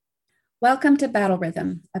Welcome to Battle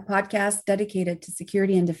Rhythm, a podcast dedicated to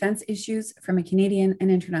security and defense issues from a Canadian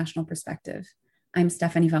and international perspective. I'm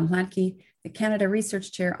Stephanie Van Hlatke, the Canada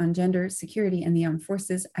Research Chair on Gender, Security, and the Armed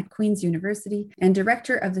Forces at Queen's University and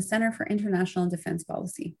Director of the Centre for International and Defense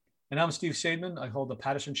Policy. And I'm Steve Saidman. I hold the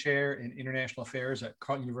Patterson Chair in International Affairs at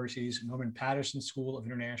Carleton University's Norman Patterson School of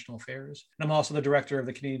International Affairs. And I'm also the Director of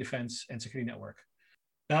the Canadian Defense and Security Network.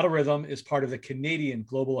 Battle Rhythm is part of the Canadian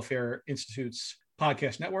Global Affairs Institute's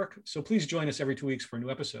podcast network. So please join us every 2 weeks for a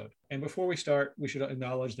new episode. And before we start, we should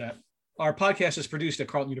acknowledge that our podcast is produced at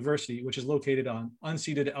Carleton University, which is located on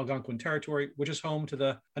unceded Algonquin territory, which is home to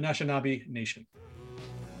the Anishinaabe Nation.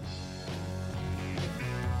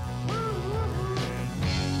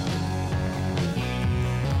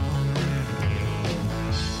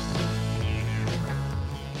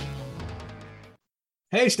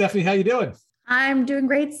 Hey, Stephanie, how you doing? I'm doing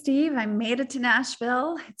great, Steve. I made it to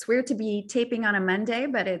Nashville. It's weird to be taping on a Monday,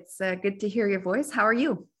 but it's good to hear your voice. How are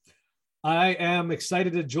you? I am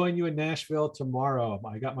excited to join you in Nashville tomorrow.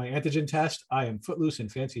 I got my antigen test. I am footloose and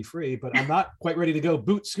fancy free, but I'm not quite ready to go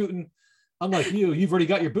boot scooting. Unlike you, you've already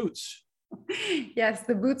got your boots. Yes,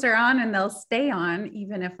 the boots are on and they'll stay on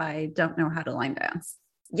even if I don't know how to line dance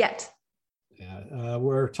yet. Yeah,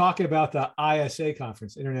 we're talking about the ISA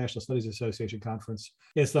conference, International Studies Association conference.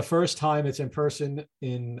 It's the first time it's in person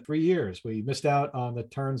in 3 years. We missed out on the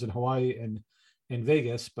turns in Hawaii and in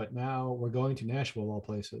Vegas, but now we're going to Nashville, of all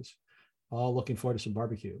places. All looking forward to some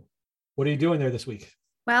barbecue. What are you doing there this week?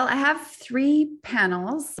 Well, I have 3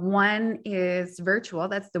 panels. One is virtual.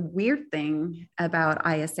 That's the weird thing about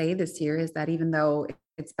ISA this year is that even though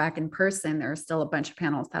it's back in person, there are still a bunch of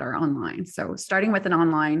panels that are online. So starting with an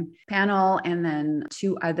online panel and then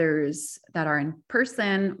 2 others that are in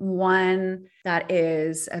person. One that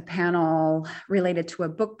is a panel related to a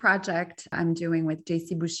book project I'm doing with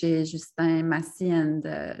JC Boucher, Justin Massy, and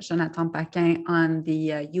Jonathan Paquin on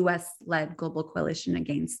the US-led global coalition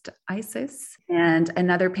against ISIS. And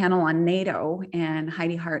another panel on NATO. And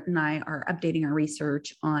Heidi Hart and I are updating our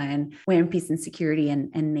research on women, peace, and security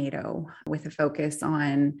and NATO with a focus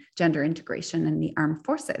on gender integration in the armed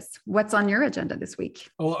forces. What's on your agenda this week?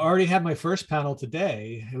 Well, I already had my first panel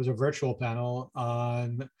today. It was a virtual panel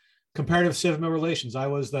on comparative civil mil relations. I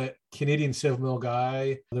was the Canadian civil mil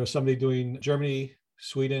guy. There was somebody doing Germany,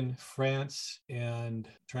 Sweden, France, and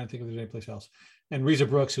I'm trying to think if there's any place else. And Reza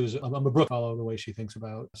Brooks, I'm a Brooke follow the way she thinks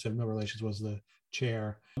about civil mil relations, was the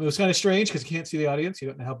chair. It was kind of strange because you can't see the audience. You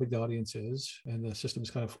don't know how big the audience is. And the system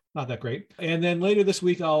is kind of not that great. And then later this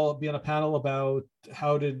week, I'll be on a panel about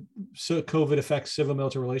how did COVID affect civil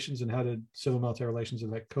military relations and how did civil military relations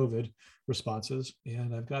affect COVID responses.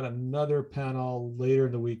 And I've got another panel later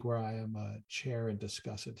in the week where I am a chair and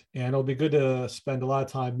discuss it. And it'll be good to spend a lot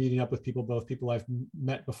of time meeting up with people, both people I've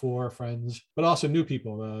met before, friends, but also new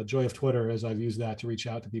people. The joy of Twitter is I've used that to reach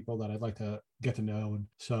out to people that I'd like to get to know. And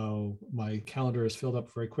so my calendar is filled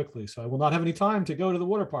up very quickly. So I will not have any time to go to the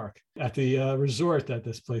water park at the resort that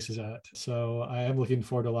this place is at. So I am looking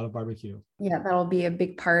forward to a lot of barbecue. Yeah, that'll be a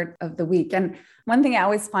big part of the week. And one thing I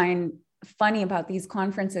always find funny about these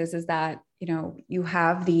conferences is that, you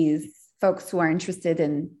have these folks who are interested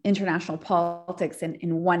in international politics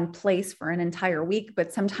in one place for an entire week,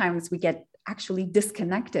 but sometimes we get actually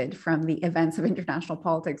disconnected from the events of international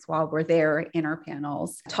politics while we're there in our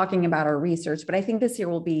panels talking about our research. But I think this year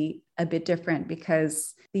will be a bit different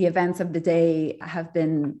because the events of the day have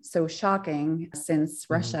been so shocking since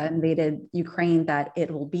Russia invaded Ukraine that it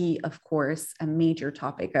will be, of course, a major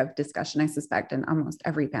topic of discussion, I suspect, in almost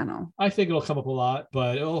every panel. I think it'll come up a lot,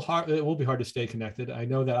 but it will be hard to stay connected. I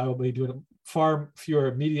know that I will be doing far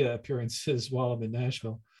fewer media appearances while I'm in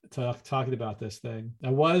Nashville talking about this thing. I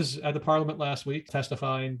was at the Parliament last week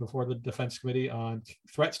testifying before the Defense Committee on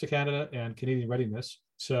threats to Canada and Canadian readiness.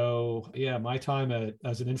 So yeah, my time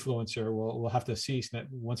as an influencer will have to cease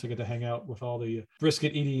once I get to hang out with all the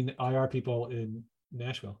brisket eating IR people in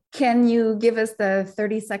Nashville. Can you give us the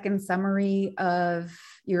 30-second summary of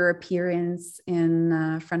your appearance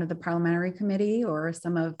in front of the Parliamentary Committee or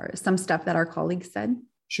some stuff that our colleagues said?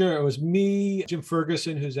 Sure. It was me, Jim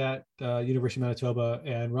Ferguson, who's at University of Manitoba,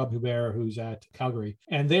 and Rob Hubert, who's at Calgary.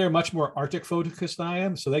 And they are much more Arctic focused than I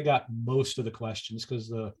am. So they got most of the questions because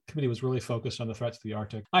the committee was really focused on the threats to the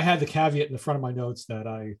Arctic. I had the caveat in the front of my notes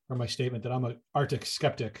or my statement that I'm an Arctic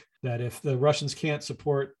skeptic, that if the Russians can't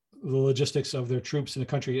support the logistics of their troops in a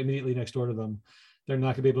country immediately next door to them, they're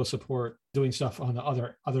not going to be able to support doing stuff on the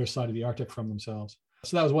other side of the Arctic from themselves.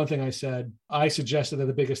 So that was one thing I said. I suggested that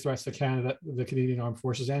the biggest threats to Canada, the Canadian Armed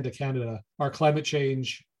Forces, and to Canada are climate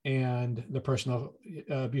change and the personal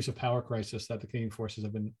abuse of power crisis that the Canadian forces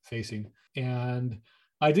have been facing. And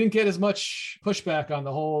I didn't get as much pushback on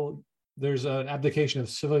the whole there's an abdication of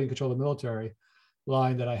civilian control of the military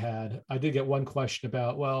line that I had. I did get one question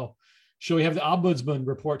about, well, should we have the ombudsman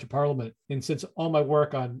report to Parliament? And since all my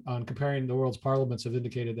work on comparing the world's parliaments have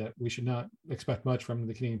indicated that we should not expect much from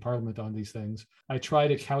the Canadian Parliament on these things, I try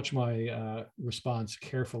to couch my response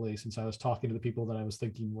carefully, since I was talking to the people that I was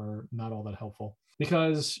thinking were not all that helpful.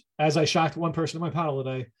 Because as I shocked one person in my panel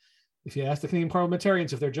today, if you ask the Canadian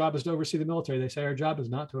parliamentarians if their job is to oversee the military, they say our job is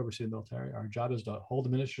not to oversee the military. Our job is to hold the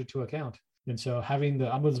minister to account. And so having the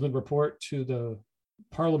ombudsman report to the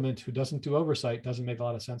Parliament who doesn't do oversight doesn't make a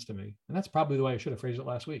lot of sense to me. And that's probably the way I should have phrased it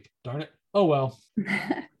last week. Darn it. Oh, well.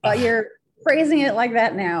 Well, you're phrasing it like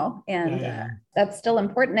that now. And that's still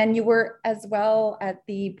important. And you were as well at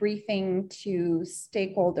the briefing to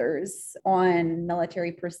stakeholders on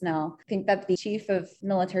military personnel. I think that the chief of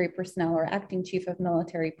military personnel or acting chief of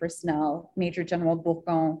military personnel, Major General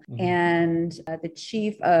Bourgon, and the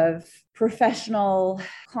chief of professional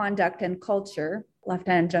conduct and culture,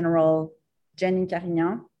 Lieutenant General Jenny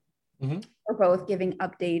Carignan, are both giving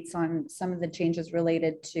updates on some of the changes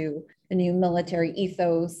related to the new military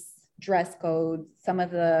ethos, dress code, some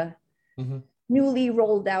of the newly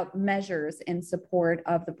rolled out measures in support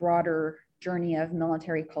of the broader journey of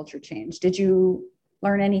military culture change. Did you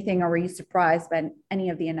learn anything, or were you surprised by any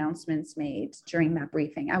of the announcements made during that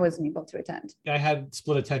briefing? I wasn't able to attend. I had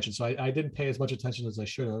split attention, so I didn't pay as much attention as I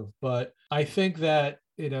should have. But I think that,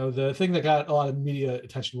 the thing that got a lot of media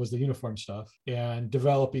attention was the uniform stuff and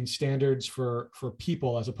developing standards for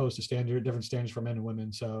people as opposed to different standards for men and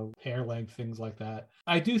women. So hair length, things like that.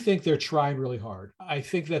 I do think they're trying really hard. I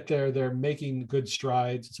think that they're making good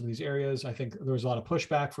strides in some of these areas. I think there was a lot of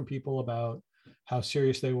pushback from people about how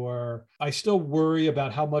serious they were. I still worry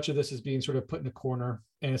about how much of this is being sort of put in a corner,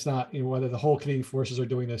 and it's not, whether the whole Canadian forces are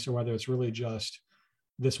doing this or whether it's really just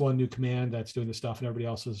this one new command that's doing this stuff and everybody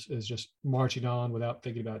else is just marching on without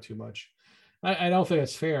thinking about it too much. I don't think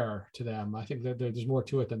it's fair to them. I think that there's more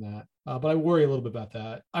to it than that. But I worry a little bit about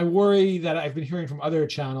that. I worry that I've been hearing from other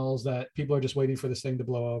channels that people are just waiting for this thing to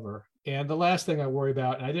blow over. And the last thing I worry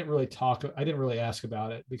about, and I didn't really ask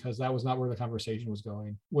about it because that was not where the conversation was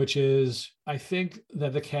going, which is I think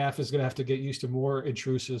that the CAF is going to have to get used to more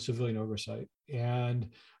intrusive civilian oversight. And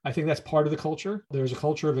I think that's part of the culture. There's a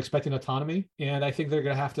culture of expecting autonomy, and I think they're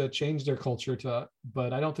going to have to change their culture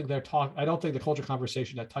but I don't think the culture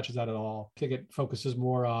conversation that touches that at all. I think it focuses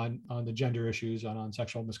more on the gender issues and on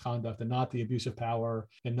sexual misconduct and not the abuse of power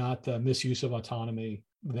and not the misuse of autonomy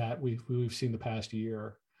that we've seen the past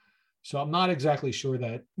year. So I'm not exactly sure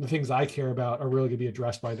that the things I care about are really going to be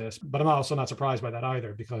addressed by this, but I'm also not surprised by that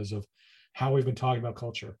either because of how we've been talking about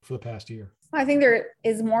culture for the past year. I think there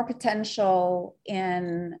is more potential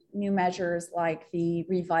in new measures like the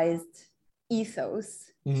revised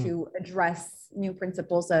ethos to address new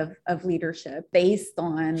principles of leadership based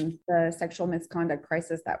on the sexual misconduct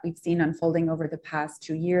crisis that we've seen unfolding over the past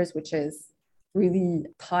 2 years, which is really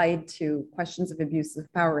tied to questions of abuse of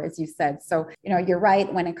power, as you said. So, you're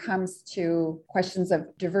right when it comes to questions of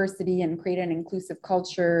diversity and create an inclusive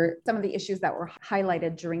culture, some of the issues that were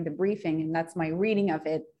highlighted during the briefing, and that's my reading of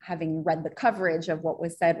it, having read the coverage of what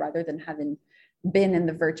was said rather than having been in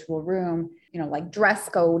the virtual room, like dress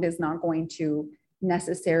code is not going to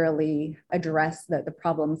necessarily address the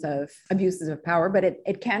problems of abuses of power, but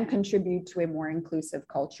it can contribute to a more inclusive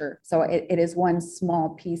culture. So it is one small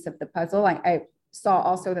piece of the puzzle. I saw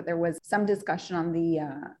also that there was some discussion on the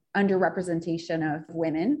underrepresentation of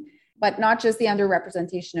women, but not just the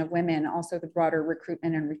underrepresentation of women, also the broader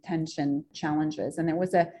recruitment and retention challenges. And there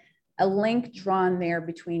was a link drawn there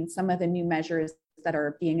between some of the new measures that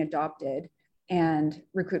are being adopted and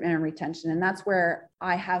recruitment and retention. And that's where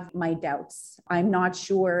I have my doubts. I'm not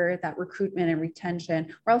sure that recruitment and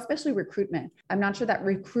retention, well, especially recruitment, I'm not sure that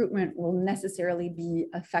recruitment will necessarily be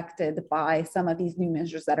affected by some of these new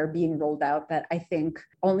measures that are being rolled out that I think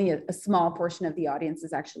only a small portion of the audience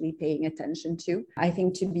is actually paying attention to. I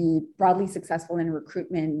think to be broadly successful in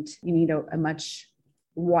recruitment, you need a much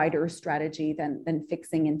wider strategy than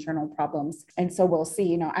fixing internal problems. And so we'll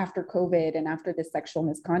see, after COVID and after the sexual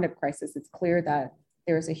misconduct crisis, it's clear that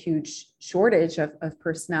there's a huge shortage of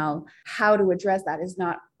personnel. How to address that is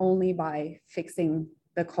not only by fixing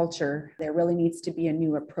the culture. There really needs to be a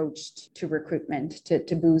new approach to recruitment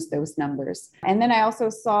to boost those numbers. And then I also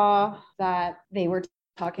saw that they were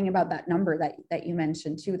talking about that number that you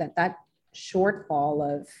mentioned too, that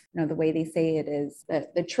shortfall of, the way they say it is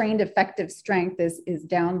that the trained effective strength is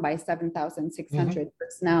down by 7,600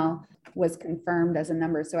 personnel was confirmed as a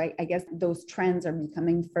number. So I guess those trends are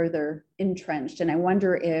becoming further entrenched. And I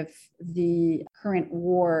wonder if the current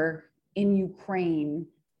war in Ukraine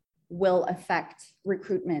will affect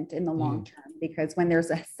recruitment in the long term. because when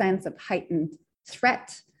there's a sense of heightened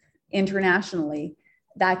threat internationally,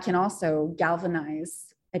 that can also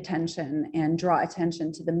galvanize attention and draw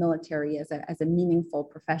attention to the military as a meaningful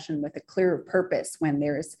profession with a clear purpose when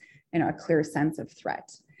there's a clear sense of threat.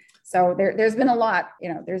 So there's been a lot,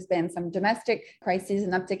 there's been some domestic crises,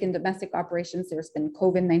 an uptick in domestic operations. There's been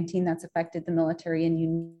COVID-19 that's affected the military in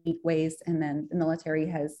unique ways. And then the military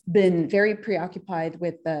has been very preoccupied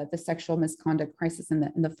with the sexual misconduct crisis and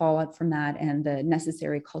the fallout from that and the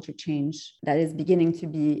necessary culture change that is beginning to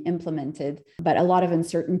be implemented. But a lot of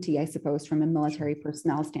uncertainty, I suppose, from a military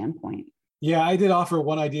personnel standpoint. Yeah, I did offer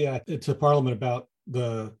one idea to Parliament about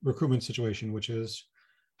the recruitment situation, which is,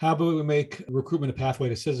 how about we make recruitment a pathway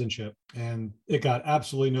to citizenship? And it got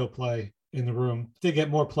absolutely no play in the room. It did get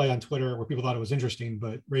more play on Twitter where people thought it was interesting,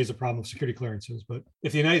 but raised the problem of security clearances. But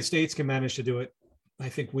if the United States can manage to do it, I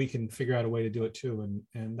think we can figure out a way to do it too.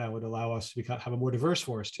 And that would allow us to have a more diverse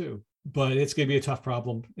force too. But it's going to be a tough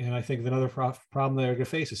problem. And I think another problem they're going to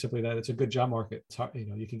face is simply that it's a good job market. It's hard,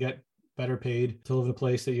 you can get better paid to live in a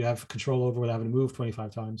place that you have control over without having to move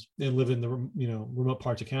 25 times and live in the remote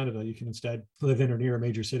parts of Canada. You can instead live in or near a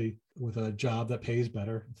major city with a job that pays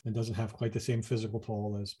better and doesn't have quite the same physical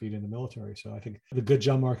toll as being in the military. So I think the good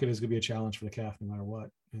job market is going to be a challenge for the CAF no matter what.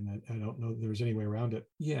 And I don't know if there's any way around it.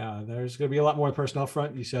 Yeah, there's going to be a lot more on the personnel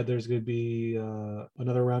front. You said there's going to be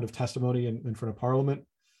another round of testimony in front of Parliament.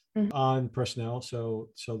 Mm-hmm. On personnel, so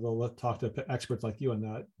they'll talk to experts like you on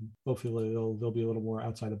that. Hopefully, they'll be a little more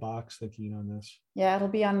outside the box thinking on this. Yeah, it'll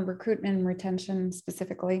be on recruitment and retention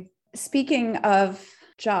specifically. Speaking of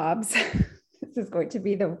jobs, this is going to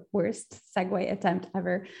be the worst segue attempt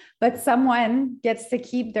ever, but someone gets to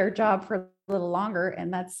keep their job for a little longer,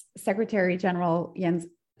 and that's Secretary General Jens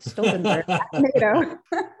Stoltenberg at NATO.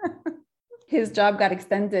 His job got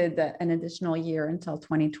extended an additional year until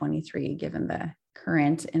 2023, given the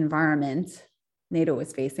current environment NATO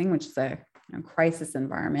is facing, which is a crisis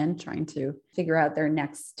environment, trying to figure out their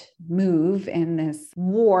next move in this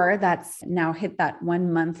war that's now hit that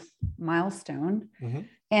 1 month milestone. Mm-hmm.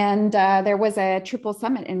 And there was a triple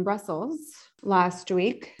summit in Brussels last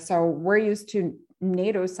week. So we're used to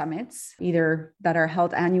NATO summits, either that are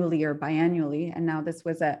held annually or biannually. And now this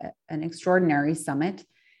was an extraordinary summit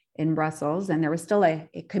in Brussels. And there was still a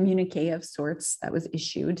communique of sorts that was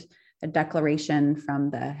issued, a declaration from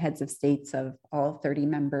the heads of states of all 30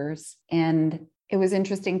 members. And it was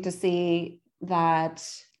interesting to see that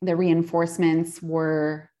the reinforcements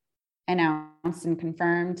were announced and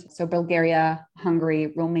confirmed. So Bulgaria, Hungary,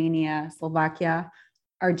 Romania, Slovakia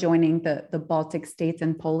are joining the Baltic states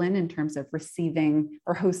and Poland in terms of receiving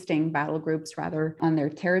or hosting battle groups rather on their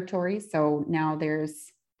territory. So now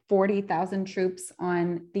there's 40,000 troops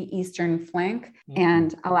on the eastern flank. Mm-hmm.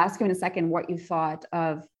 And I'll ask you in a second what you thought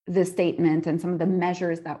of the statement and some of the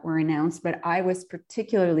measures that were announced, but I was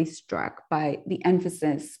particularly struck by the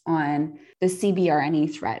emphasis on the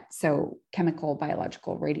CBRNE threat, so chemical,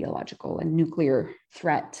 biological, radiological, and nuclear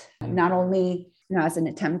threat, not only as an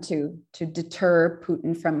attempt to deter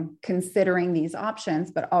Putin from considering these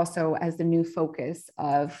options, but also as the new focus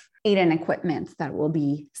of aid and equipment that will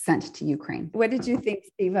be sent to Ukraine. What did you think,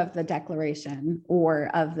 Steve, of the declaration or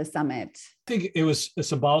of the summit? I think it was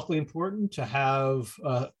symbolically important to have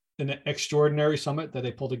an extraordinary summit that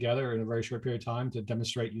they pulled together in a very short period of time to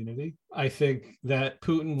demonstrate unity. I think that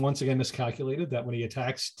Putin once again miscalculated that when he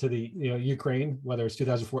attacks to the Ukraine, whether it's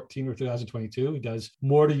 2014 or 2022, he does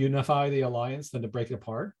more to unify the alliance than to break it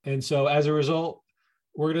apart. And so as a result,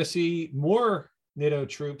 we're going to see more NATO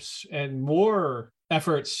troops and more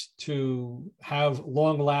efforts to have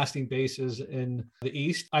long-lasting bases in the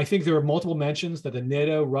East. I think there were multiple mentions that the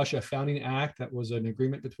NATO-Russia Founding Act, that was an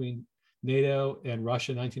agreement between NATO and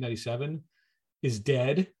Russia in 1997, is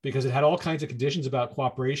dead because it had all kinds of conditions about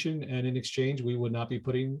cooperation, and in exchange, we would not be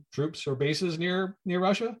putting troops or bases near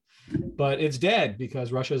Russia. But it's dead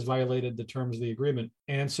because Russia has violated the terms of the agreement.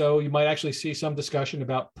 And so you might actually see some discussion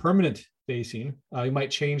about permanent basing. You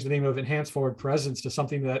might change the name of enhanced forward presence to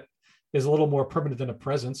something that is a little more permanent than a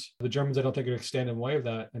presence. The Germans, I don't think, are going to stand in the way of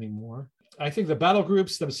that anymore. I think the battle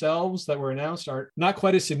groups themselves that were announced are not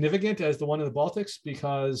quite as significant as the one in the Baltics,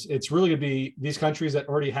 because it's really going to be these countries that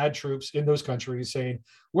already had troops in those countries saying,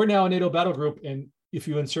 we're now a NATO battle group. And if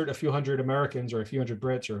you insert a few hundred Americans or a few hundred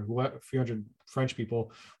Brits or a few hundred French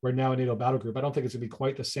people, we're now a NATO battle group. I don't think it's going to be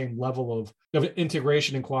quite the same level of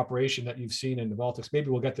integration and cooperation that you've seen in the Baltics. Maybe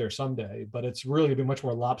we'll get there someday, but it's really going to be much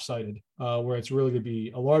more lopsided, where it's really going to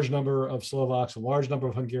be a large number of Slovaks, a large number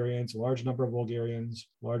of Hungarians, a large number of Bulgarians,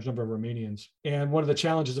 a large number of Romanians. And one of the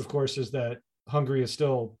challenges, of course, is that Hungary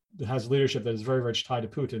has leadership that is very much tied to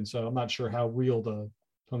Putin. So I'm not sure how real the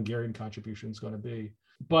Hungarian contribution is going to be.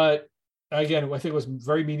 But again, I think it was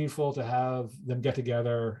very meaningful to have them get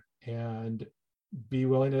together and be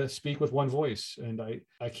willing to speak with one voice. And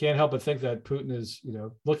I can't help but think that Putin is,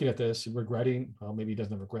 looking at this and regretting, well, maybe he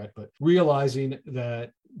doesn't have regret, but realizing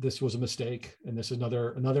that this was a mistake. And this is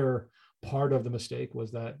another part of the mistake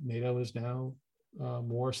was that NATO is now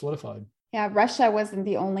more solidified. Yeah, Russia wasn't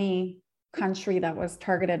the only country that was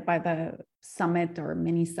targeted by the summit or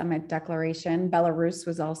mini summit declaration. Belarus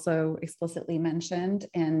was also explicitly mentioned,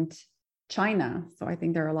 and China. So I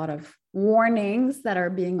think there are a lot of warnings that are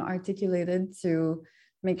being articulated to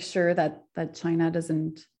make sure that China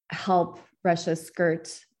doesn't help Russia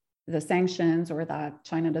skirt the sanctions, or that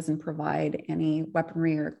China doesn't provide any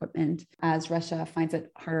weaponry or equipment as Russia finds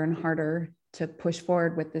it harder and harder to push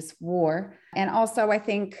forward with this war. And also, I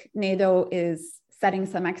think NATO is setting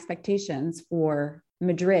some expectations for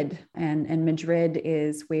Madrid, and Madrid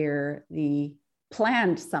is where the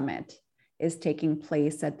planned summit is taking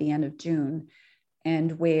place at the end of June,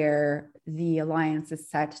 and where the alliance is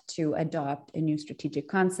set to adopt a new strategic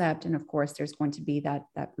concept. And of course, there's going to be that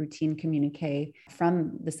routine communique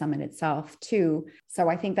from the summit itself too. So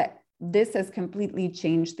I think that this has completely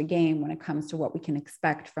changed the game when it comes to what we can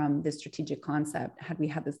expect from this strategic concept. Had we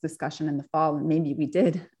had this discussion in the fall, and maybe we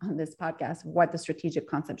did on this podcast, what the strategic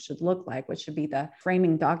concept should look like, what should be the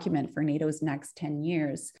framing document for NATO's next 10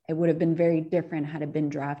 years, it would have been very different had it been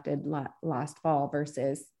drafted last fall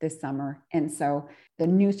versus this summer. And so the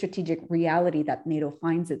new strategic reality that NATO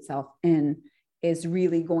finds itself in is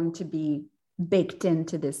really going to be baked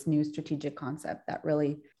into this new strategic concept that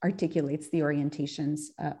really articulates the orientations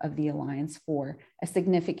of the alliance for a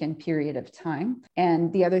significant period of time.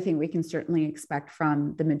 And the other thing we can certainly expect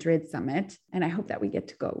from the Madrid summit, and I hope that we get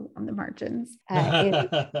to go on the margins, is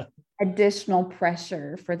additional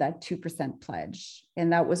pressure for that 2% pledge.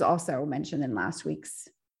 And that was also mentioned in last week's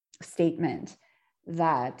statement,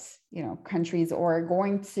 that countries are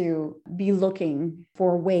going to be looking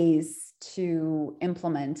for ways to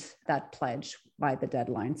implement that pledge by the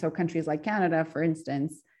deadline. So countries like Canada, for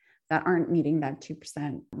instance, that aren't meeting that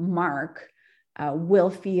 2% mark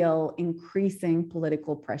will feel increasing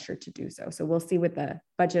political pressure to do so. So we'll see with the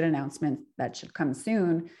budget announcement that should come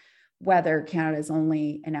soon, whether Canada is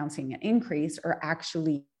only announcing an increase or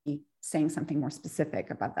actually saying something more specific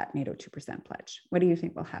about that NATO 2% pledge. What do you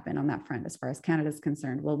think will happen on that front as far as Canada is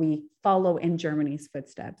concerned? Will we follow in Germany's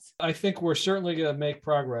footsteps? I think we're certainly going to make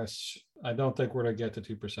progress. I don't think we're going to get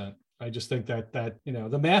to 2%. I just think that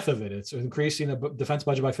the math of it's increasing the defense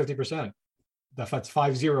budget by 50%. That's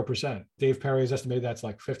 50%. Dave Perry has estimated that's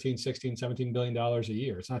like $15, $16, $17 billion a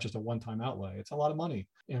year. It's not just a one-time outlay. It's a lot of money.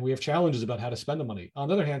 And we have challenges about how to spend the money. On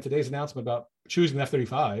the other hand, today's announcement about choosing the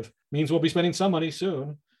F-35 means we'll be spending some money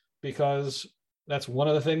soon, because that's one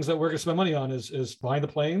of the things that we're going to spend money on is buying the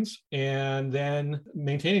planes and then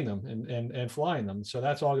maintaining them and flying them. So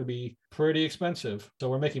that's all going to be pretty expensive. So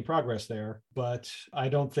we're making progress there, but I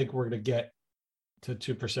don't think we're going to get to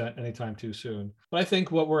 2% anytime too soon. But I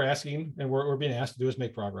think what we're asking and we're being asked to do is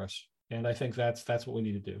make progress. And I think that's what we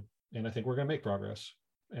need to do. And I think we're going to make progress.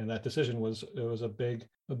 And that decision was a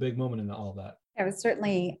big moment in all of that. It was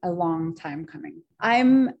certainly a long time coming.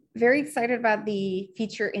 I'm very excited about the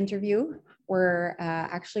feature interview. We're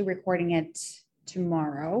actually recording it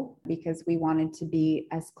tomorrow because we wanted to be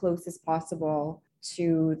as close as possible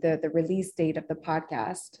to the release date of the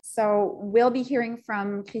podcast. So we'll be hearing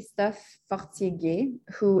from Christophe Fortier-Guay,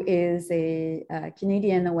 who is a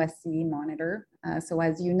Canadian OSCE monitor. So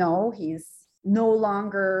as you know, he's no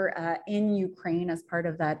longer in Ukraine as part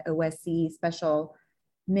of that OSCE special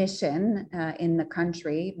mission in the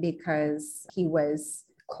country, because he was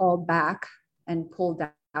called back and pulled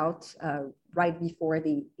out right before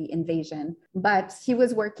the invasion. But he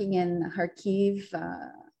was working in Kharkiv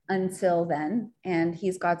until then, and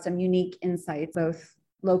he's got some unique insights, both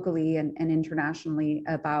locally and internationally,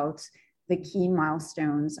 about the key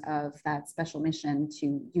milestones of that special mission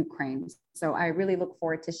to Ukraine. So I really look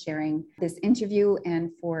forward to sharing this interview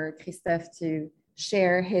and for Christophe to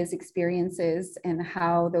share his experiences and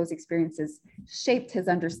how those experiences shaped his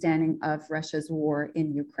understanding of Russia's war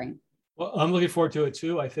in Ukraine. Well, I'm looking forward to it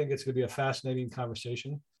too. I think it's going to be a fascinating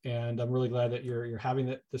conversation, and I'm really glad that you're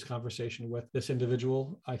having this conversation with this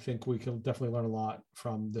individual. I think we can definitely learn a lot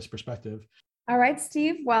from this perspective. All right,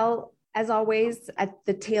 Steve. Well, as always, at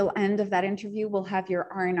the tail end of that interview, we'll have your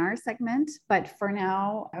R&R segment. But for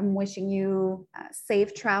now, I'm wishing you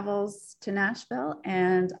safe travels to Nashville,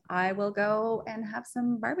 and I will go and have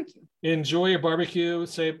some barbecue. Enjoy your barbecue.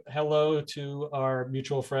 Say hello to our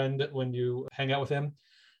mutual friend when you hang out with him.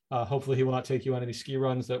 Hopefully he will not take you on any ski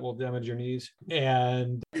runs that will damage your knees,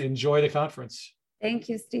 and enjoy the conference. Thank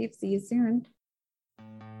you, Steve. See you soon.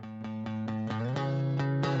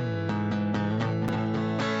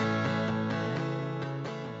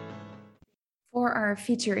 For our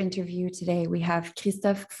feature interview today, we have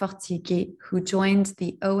Christophe Fortier-Guay, who joined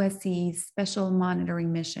the OSCE Special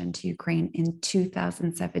Monitoring Mission to Ukraine in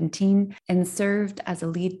 2017 and served as a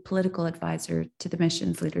lead political advisor to the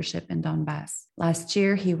mission's leadership in Donbass. Last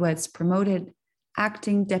year, he was promoted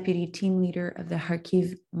acting deputy team leader of the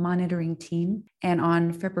Kharkiv monitoring team. And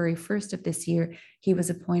on February 1st of this year, he was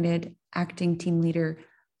appointed acting team leader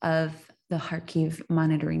of the Kharkiv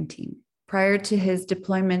monitoring team. Prior to his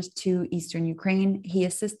deployment to Eastern Ukraine, he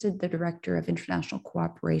assisted the Director of International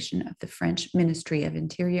Cooperation of the French Ministry of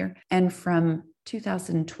Interior. And from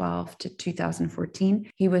 2012 to 2014,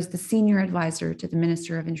 he was the Senior Advisor to the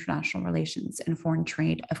Minister of International Relations and Foreign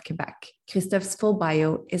Trade of Quebec. Christophe's full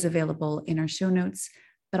bio is available in our show notes,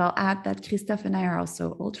 but I'll add that Christophe and I are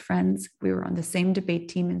also old friends. We were on the same debate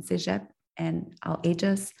team in Cégep, and I'll age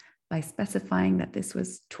us by specifying that this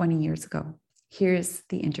was 20 years ago. Here's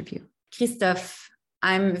the interview. Christophe,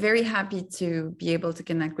 I'm very happy to be able to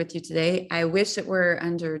connect with you today. I wish it were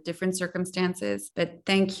under different circumstances, but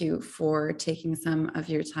thank you for taking some of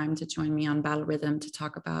your time to join me on Battle Rhythm to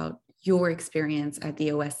talk about your experience at the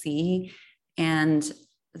OSCE and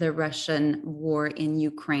the Russian war in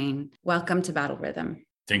Ukraine. Welcome to Battle Rhythm.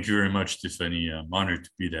 Thank you very much, Tiffany. I'm honored to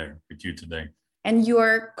be there with you today. And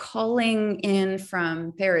you're calling in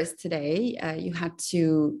from Paris today. You had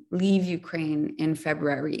to leave Ukraine in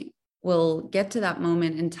February. We'll get to that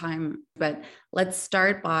moment in time, but let's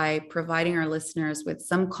start by providing our listeners with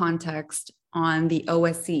some context on the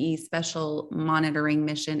OSCE Special Monitoring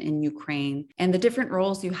Mission in Ukraine and the different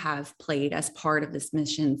roles you have played as part of this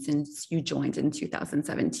mission since you joined in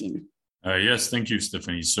 2017. Yes, thank you,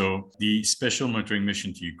 Stephanie. So the Special Monitoring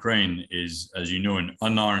Mission to Ukraine is, as you know, an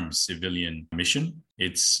unarmed civilian mission.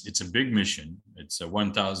 It's a big mission. It's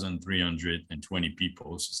 1,320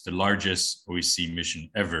 people. So it's the largest OSCE mission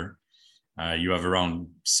ever. You have around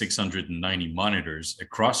 690 monitors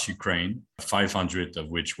across Ukraine, 500 of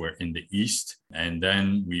which were in the east. And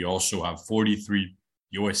then we also have 43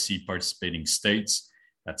 OSCE participating states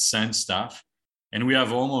that send staff. And we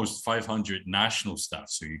have almost 500 national staff,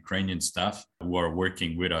 so Ukrainian staff, who are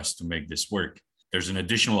working with us to make this work. There's an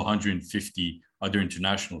additional 150 other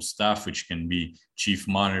international staff, which can be chief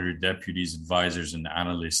monitor, deputies, advisors, and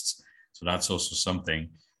analysts. So that's also something.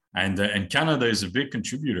 And Canada is a big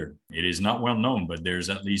contributor. It is not well known, but there's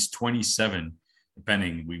at least 27,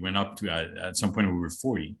 depending. We went up to, at some point we were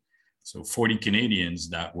 40. So 40 Canadians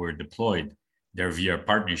that were deployed there via a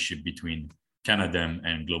partnership between Canada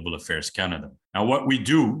and Global Affairs Canada. Now, what we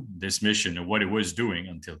do, this mission, and what it was doing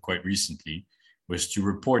until quite recently, was to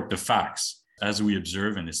report the facts as we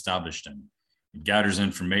observe and establish them. It gathers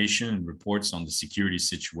information and reports on the security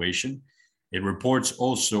situation. It reports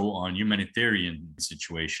also on humanitarian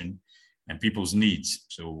situation and people's needs,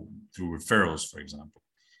 so through referrals, for example.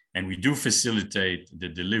 And we do facilitate the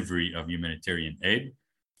delivery of humanitarian aid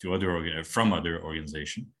to from other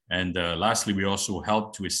organizations. And lastly, we also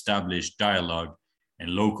help to establish dialogue and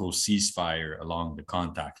local ceasefire along the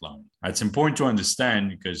contact line. It's important to understand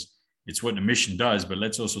because it's what the mission does, but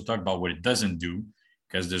let's also talk about what it doesn't do,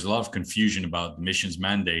 because there's a lot of confusion about the mission's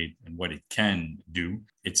mandate and what it can do.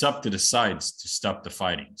 It's up to the sides to stop the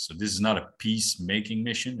fighting. So this is not a peacemaking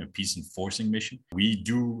mission, a peace enforcing mission. We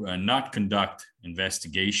do not conduct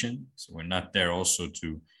investigation. So we're not there also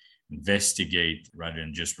to investigate rather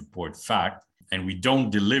than just report fact. And we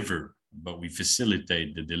don't deliver, but we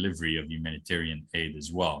facilitate the delivery of humanitarian aid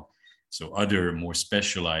as well. So other more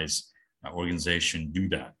specialized organizations do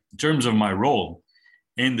that. In terms of my role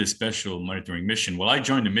in the Special Monitoring Mission, well, I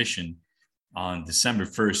joined the mission on December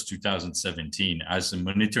 1st, 2017 as the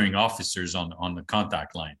monitoring officers on the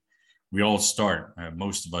contact line. We all start,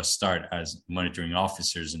 most of us start as monitoring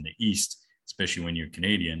officers in the East, especially when you're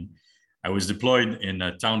Canadian. I was deployed in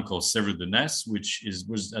a town called Severodonetsk, which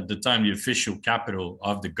was at the time the official capital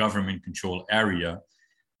of the government-controlled area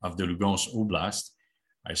of the Lugansk Oblast.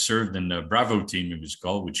 I served in the Bravo team, it was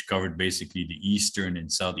called, which covered basically the eastern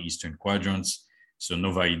and southeastern quadrants. So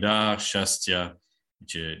Novaidar, Shastia,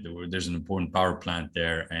 which there's an important power plant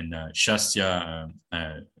there, and Shastia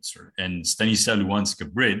and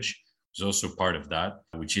Stanisław-Luhanska Bridge was also part of that,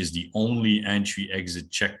 which is the only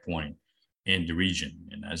entry-exit checkpoint in the region.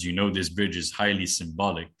 And as you know, this bridge is highly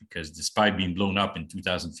symbolic because despite being blown up in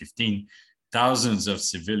 2015, thousands of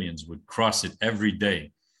civilians would cross it every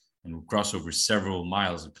day and would cross over several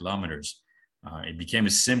miles or kilometers. It became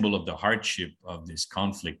a symbol of the hardship of this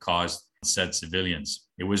conflict caused said civilians.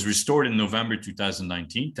 It was restored in November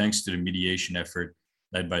 2019, thanks to the mediation effort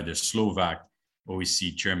led by the Slovak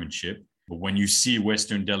OSCE chairmanship. But when you see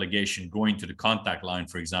Western delegation going to the contact line,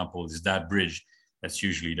 for example, is that bridge, that's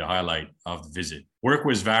usually the highlight of the visit. Work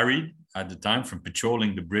was varied. at the time, from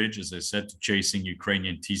patrolling the bridge, as I said, to chasing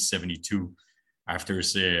Ukrainian T-72 after,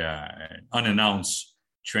 say, an unannounced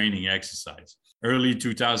training exercise. Early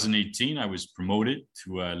 2018, I was promoted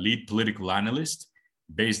to a lead political analyst,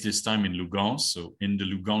 based this time in Lugansk, so in the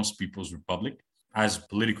Lugansk People's Republic. As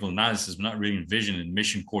political analysis, I'm not really envisioned in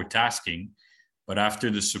mission core tasking, but after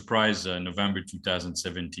the surprise November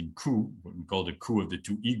 2017 coup, what we call the coup of the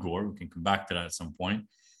two Igor, we can come back to that at some point,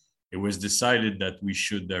 it was decided that we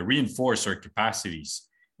should reinforce our capacities,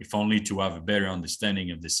 if only to have a better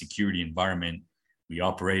understanding of the security environment we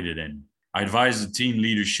operated in. I advised the team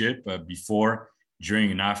leadership before,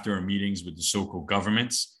 during, and after our meetings with the so-called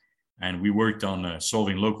governments, and we worked on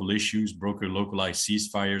solving local issues, broker localized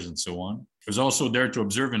ceasefires, and so on. I was also there to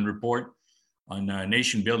observe and report on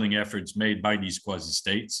nation-building efforts made by these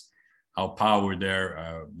quasi-states, how power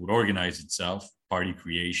there would organize itself, party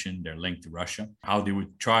creation, their link to Russia, how they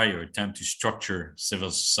would try or attempt to structure civil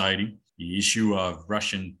society. The issue of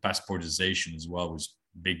Russian passportization as well was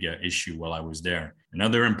a big issue while I was there.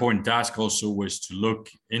 Another important task also was to look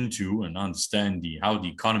into and understand how the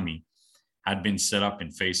economy had been set up in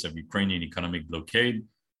face of Ukrainian economic blockade,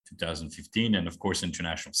 2015, and of course,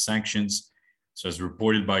 international sanctions. So as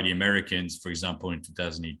reported by the Americans, for example, in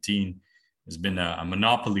 2018, there's been a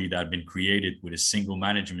monopoly that had been created with a single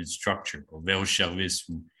management structure, or verrouille service,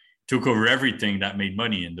 who took over everything that made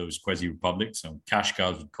money in those quasi-republics, so cash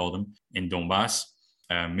cows would call them, in Donbass.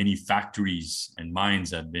 Many factories and mines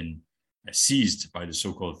had been seized by the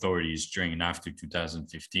so-called authorities during and after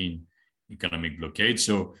 2015 economic blockade.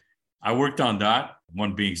 So I worked on that.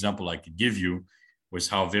 One big example I could give you was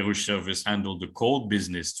how verrouille service handled the coal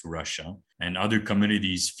business to Russia and other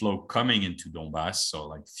commodities flow coming into Donbass, so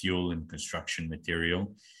like fuel and construction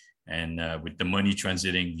material, and with the money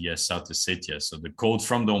transiting via South Ossetia. So the coal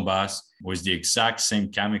from Donbass was the exact same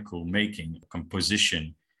chemical making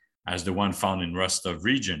composition as the one found in Rostov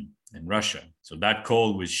region in Russia. So that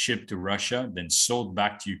coal was shipped to Russia, then sold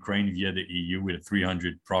back to Ukraine via the EU with a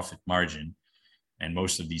 300 profit margin. And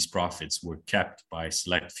most of these profits were kept by a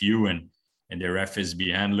select few and their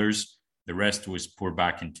FSB handlers. The rest was poured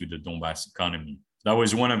back into the Donbass economy. That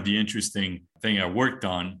was one of the interesting things I worked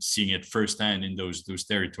on, seeing it firsthand in those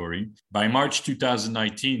territories. By March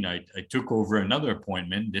 2019, I took over another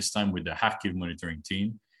appointment, this time with the Kharkiv monitoring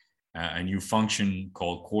team, a new function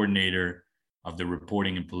called coordinator of the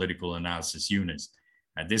reporting and political analysis units.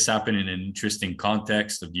 This happened in an interesting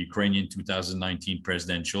context of the Ukrainian 2019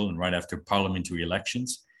 presidential and right after parliamentary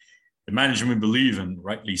elections. The management believe, and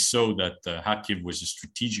rightly so, that Kharkiv was a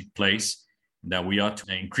strategic place, that we ought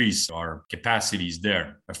to increase our capacities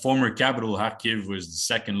there. A former capital, Kharkiv, was the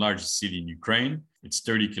second largest city in Ukraine. It's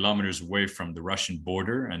 30 kilometers away from the Russian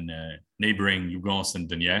border and neighboring Lugansk and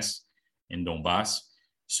Donetsk in Donbass.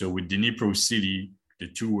 So with Dnipro city, the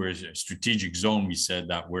two were a strategic zone, we said,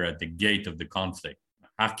 that were at the gate of the conflict.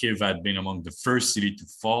 Kharkiv had been among the first city to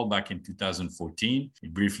fall back in 2014.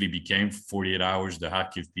 It briefly became, for 48 hours, the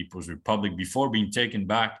Kharkiv People's Republic before being taken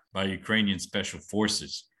back by Ukrainian special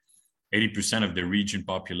forces. 80% of the region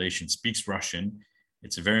population speaks Russian.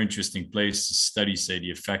 It's a very interesting place to study, say,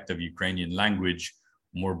 the effect of Ukrainian language,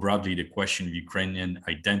 more broadly, the question of Ukrainian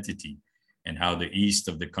identity and how the east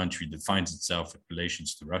of the country defines itself in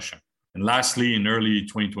relations to Russia. And lastly, in early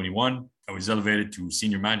 2021, I was elevated to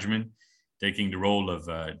senior management, taking the role of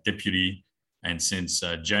deputy and since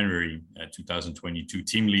January 2022,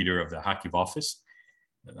 team leader of the Kharkiv office.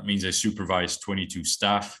 That means I supervise 22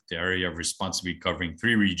 staff, the area of responsibility covering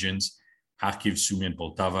 3 regions, Kharkiv, Sumy, and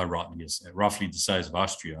Poltava, roughly the size of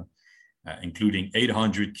Austria, including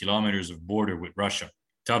 800 kilometers of border with Russia.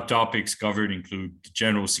 Top topics covered include the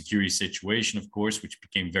general security situation, of course, which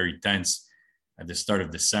became very tense at the start of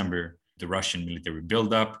December, the Russian military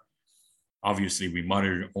buildup. Obviously, we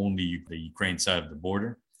monitored only the Ukraine side of the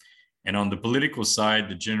border. And on the political side,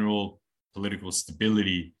 the general political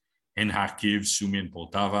stability in Kharkiv, Sumy, and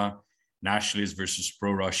Poltava, nationalist versus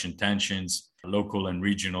pro-Russian tensions, local and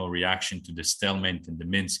regional reaction to the stalemate in the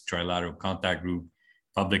Minsk Trilateral Contact Group,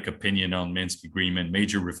 public opinion on Minsk agreement,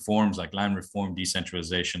 major reforms like land reform,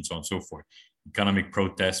 decentralization, so on and so forth, economic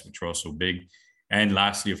protests, which are also big. And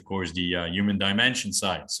lastly, of course, the human dimension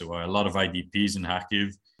side. So a lot of IDPs in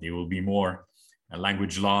Kharkiv. There will be more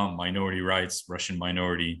language law, minority rights, Russian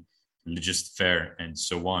minority, religious affair, and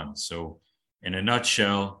so on. So in a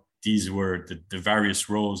nutshell, these were the various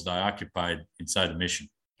roles that I occupied inside the mission.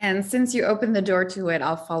 And since you opened the door to it,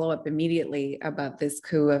 I'll follow up immediately about this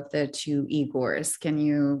coup of the 2 Igors. Can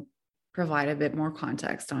you provide a bit more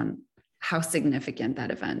context on how significant that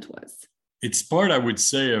event was? It's part, I would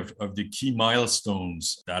say, of the key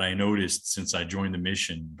milestones that I noticed since I joined the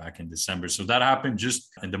mission back in December. So that happened just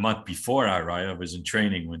in the month before I arrived. I was in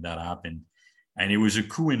training when that happened. And it was a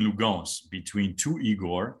coup in Lugansk between two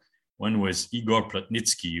Igor. One was Igor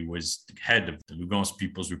Plotnitsky, who was the head of the Lugansk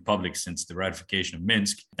People's Republic since the ratification of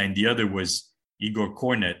Minsk. And the other was Igor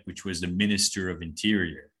Kornet, which was the Minister of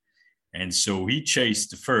Interior. And so he chased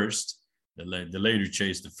the first. The later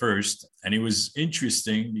chased the first. And it was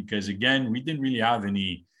interesting because, again, we didn't really have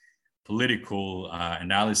any political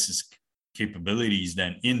analysis capabilities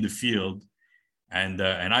then in the field. And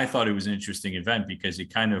I thought it was an interesting event because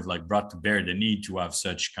it kind of like brought to bear the need to have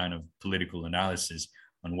such kind of political analysis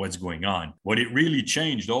on what's going on. What it really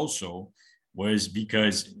changed also was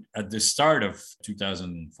because at the start of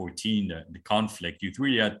 2014, the conflict, you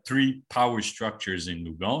really had three power structures in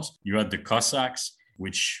Lugansk. You had the Cossacks,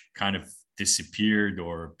 which kind of disappeared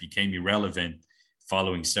or became irrelevant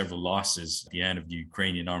following several losses at the end of the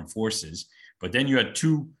Ukrainian armed forces. But then you had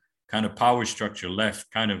two kind of power structure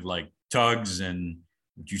left, kind of like thugs and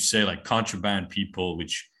what you say like contraband people,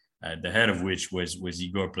 which the head of which was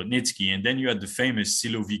Igor Plotnitsky. And then you had the famous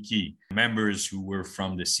Siloviki, members who were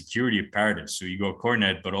from the security apparatus. So Igor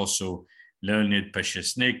Kornet, but also Leonid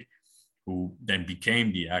Peshesnik, who then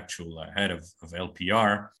became the actual head of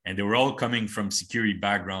LPR. And they were all coming from security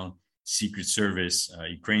background, Secret Service,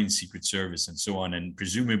 Ukraine Secret Service, and so on, and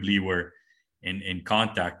presumably were in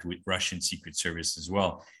contact with Russian Secret Service as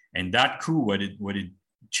well. And that coup, what it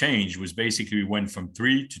changed was basically we went from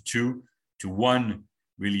 3 to 2 to one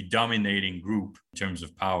really dominating group in terms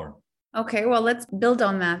of power. Okay, well, let's build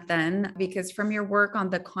on that then, because from your work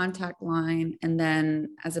on the contact line and then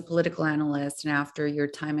as a political analyst and after your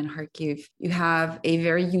time in Kharkiv, you have a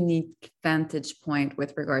very unique vantage point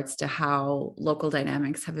with regards to how local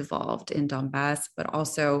dynamics have evolved in Donbass, but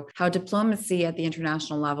also how diplomacy at the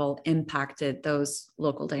international level impacted those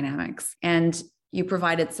local dynamics. And you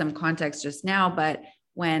provided some context just now, but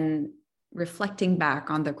when reflecting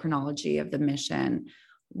back on the chronology of the mission,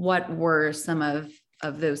 what were some of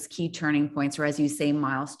those key turning points, or as you say,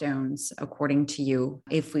 milestones, according to you,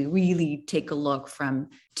 if we really take a look from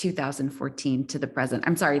 2014 to the present?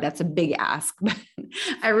 I'm sorry, that's a big ask, but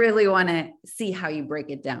I really want to see how you break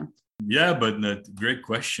it down. Yeah, but great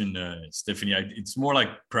question, Stephanie. It's more like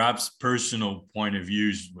perhaps personal point of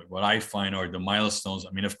views. What I find are the milestones.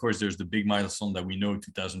 I mean, of course, there's the big milestone that we know,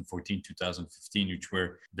 2014, 2015, which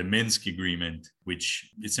were the Minsk agreement,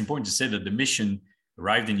 which it's important to say that the mission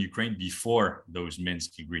arrived in Ukraine before those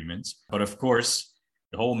Minsk agreements. But of course,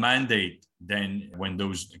 the whole mandate then, when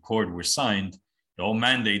those accords were signed, the whole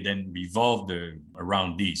mandate then revolved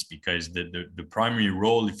around these, because the primary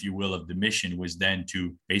role, if you will, of the mission was then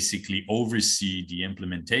to basically oversee the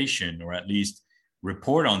implementation, or at least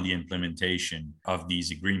report on the implementation of these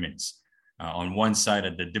agreements. On one side,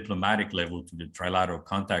 at the diplomatic level, to the trilateral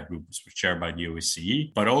contact group, which was chaired by the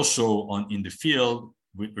OSCE, but also in the field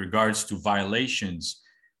with regards to violations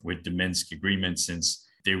with the Minsk agreement, since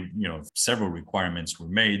several requirements were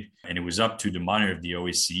made, and it was up to the monitor of the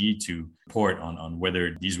OSCE to report on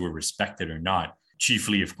whether these were respected or not.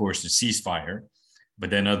 Chiefly, of course, the ceasefire, but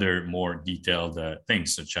then other more detailed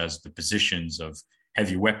things, such as the positions of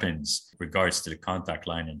heavy weapons in regards to the contact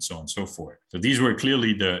line and so on and so forth. So these were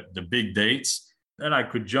clearly the big dates. Then I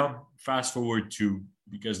could fast forward to,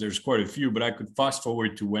 because there's quite a few, but I could fast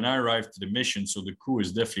forward to when I arrived to the mission. So the coup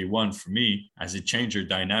is definitely one for me, as it changed our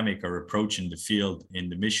dynamic, our approach in the field, in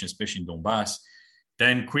the mission, especially in Donbass.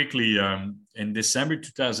 Then quickly, in December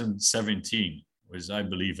 2017 was, I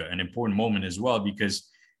believe, an important moment as well, because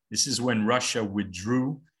this is when Russia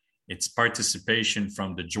withdrew its participation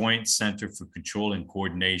from the Joint Center for Control and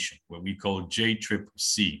Coordination, what we call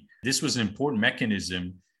JCCC. This was an important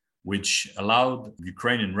mechanism which allowed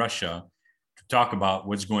Ukraine and Russia to talk about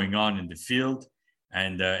what's going on in the field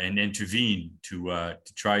and intervene to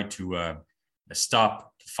try to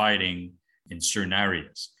stop fighting in certain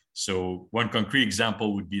areas. So one concrete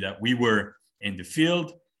example would be that we were in the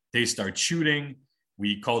field, they start shooting,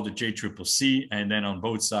 we called the JCCC, and then on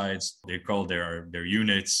both sides, they called their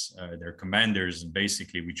units, their commanders, and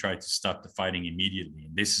basically we tried to stop the fighting immediately.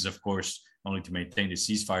 And this is, of course, only to maintain the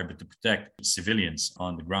ceasefire, but to protect civilians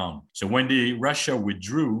on the ground. So when Russia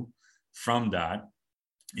withdrew from that,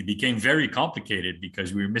 it became very complicated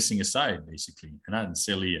because we were missing a side, basically, and not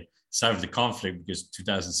necessarily a side of the conflict, because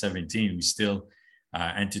 2017, we still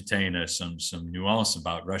entertain some nuance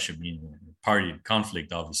about Russia being a party to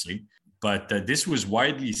conflict, obviously. But this was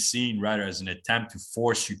widely seen rather as an attempt to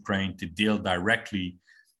force Ukraine to deal directly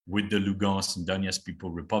with the Lugansk and Donetsk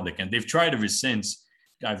People's Republic. And they've tried ever since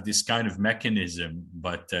to have this kind of mechanism,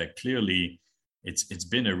 but clearly it's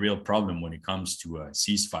been a real problem when it comes to a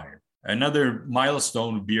ceasefire. Another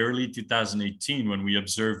milestone would be early 2018 when we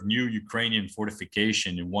observed new Ukrainian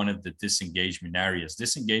fortification in one of the disengagement areas.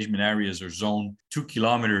 Disengagement areas are zoned 2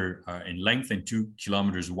 kilometers in length and 2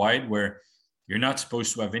 kilometers wide, where you're not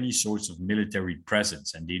supposed to have any sorts of military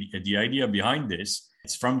presence. And the idea behind this,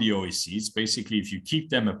 it's from the OSCE. It's basically if you keep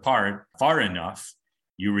them apart far enough,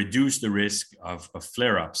 you reduce the risk of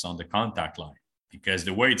flare-ups on the contact line. Because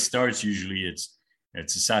the way it starts, usually it's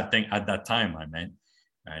a sad thing at that time, I meant.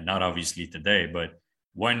 Not obviously today, but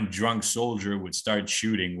one drunk soldier would start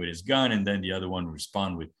shooting with his gun, and then the other one would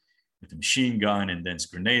respond with a machine gun, and then it's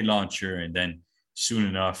grenade launcher, and then soon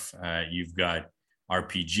enough, you've got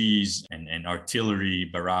RPGs and artillery,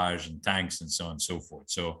 barrage, and tanks, and so on and so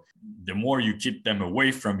forth. So the more you keep them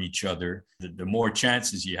away from each other, the more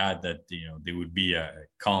chances you had that they would be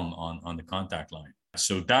calm on the contact line.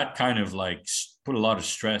 So that kind of like put a lot of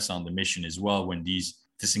stress on the mission as well when these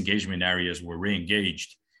disengagement areas were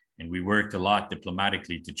re-engaged, and we worked a lot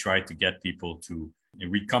diplomatically to try to get people to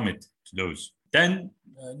recommit to those. Then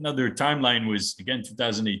another timeline was, again,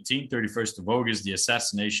 2018, 31st of August, the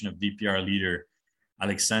assassination of DPR leader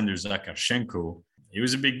Alexander Zakharchenko. It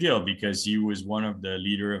was a big deal because he was one of the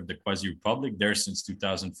leader of the quasi-republic there since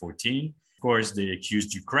 2014. Of course, they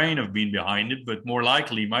accused Ukraine of being behind it, but more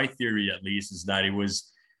likely, my theory at least, is that it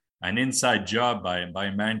was an inside job by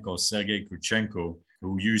a man called Sergei Kurchenko,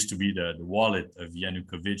 who used to be the wallet of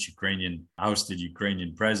Yanukovych, ousted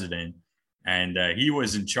Ukrainian president. And he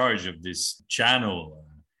was in charge of this channel,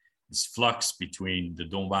 this flux between the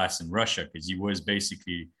Donbass and Russia, because he was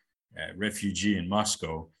basically a refugee in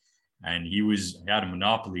Moscow. And he had a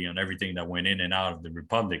monopoly on everything that went in and out of the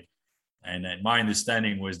republic. And my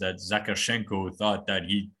understanding was that Zakharchenko thought that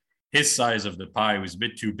his size of the pie was a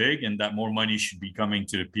bit too big and that more money should be coming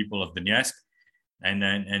to the people of Donetsk. And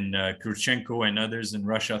Kurchenko and others in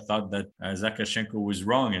Russia thought that Zakharchenko was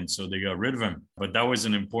wrong, and so they got rid of him. But that was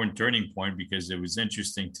an important turning point because it was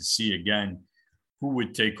interesting to see again who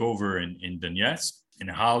would take over in Donetsk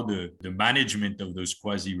and how the management of those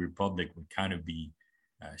quasi-republic would kind of be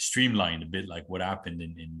streamlined a bit like what happened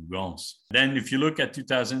in Lugansk. Then if you look at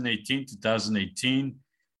 2018,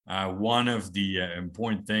 one of the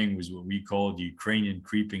important things was what we call the Ukrainian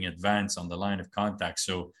creeping advance on the line of contact.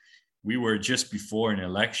 So we were just before an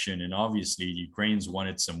election, and obviously the Ukrainians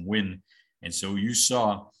wanted some win. And so you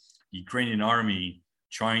saw the Ukrainian army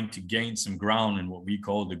trying to gain some ground in what we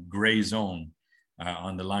call the gray zone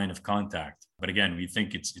on the line of contact. But again, we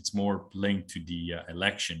think it's more linked to the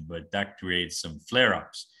election, but that creates some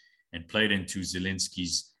flare-ups and played into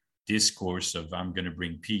Zelensky's discourse of I'm going to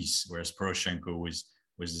bring peace, whereas Poroshenko was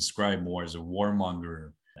described more as a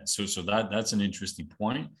warmonger. So that's an interesting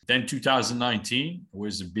point. Then 2019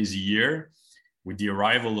 was a busy year with the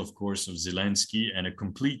arrival, of course, of Zelensky and a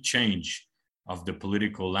complete change of the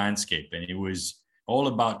political landscape. And it was all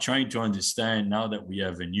about trying to understand, now that we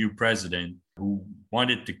have a new president who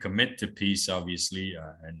wanted to commit to peace, obviously,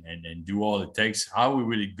 and do all it takes, how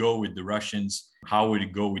would it go with the Russians? How would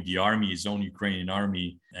it go with the army, his own Ukrainian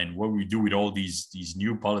army? And what would we do with all these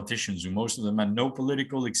new politicians who most of them had no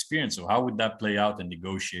political experience? So how would that play out in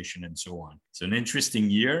negotiation and so on? It's an interesting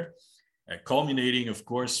year, culminating, of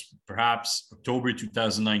course, perhaps October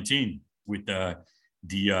 2019 with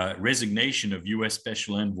the resignation of U.S.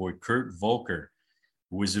 Special Envoy Kurt Volker,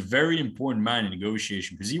 who was a very important man in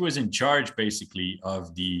negotiation because he was in charge basically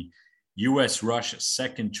of the US-Russia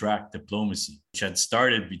second track diplomacy, which had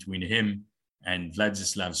started between him and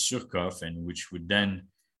Vladislav Surkov, and which would then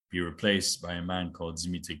be replaced by a man called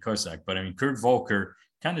Dmitry Kozak. But I mean, Kurt Volker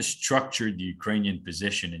kind of structured the Ukrainian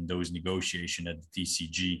position in those negotiations at the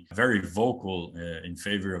TCG, very vocal in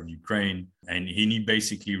favor of Ukraine, and he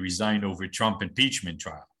basically resigned over Trump impeachment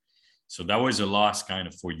trial. So that was a loss kind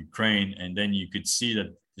of for Ukraine. And then you could see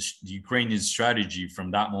that the Ukrainian strategy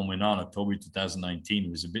from that moment on, October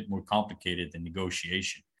 2019, was a bit more complicated in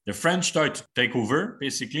negotiation. The French started to take over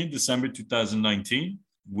basically in December 2019,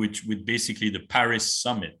 with basically the Paris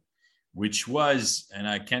summit, which was, and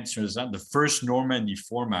I can't stress that, the first Normandy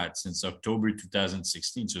format since October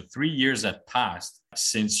 2016. So 3 years had passed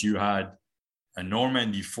since you had a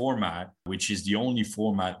Normandy format, which is the only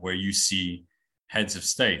format where you see heads of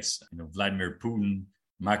states, Vladimir Putin,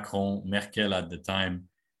 Macron, Merkel at the time,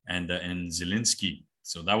 and Zelensky.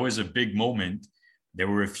 So that was a big moment. There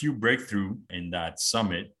were a few breakthroughs in that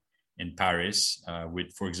summit in Paris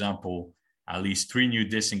with, for example, at least 3 new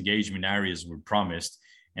disengagement areas were promised.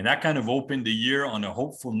 And that kind of opened the year on a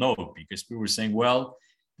hopeful note because people were saying, well,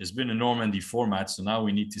 there's been a Normandy format, so now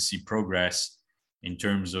we need to see progress in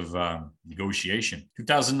terms of negotiation.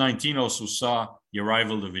 2019 also saw the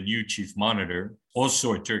arrival of a new chief monitor,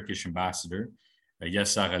 also a Turkish ambassador,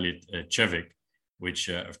 Yasar Ali Çevik, which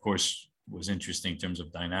of course was interesting in terms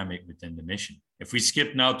of dynamic within the mission. If we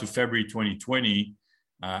skip now to February 2020,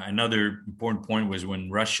 another important point was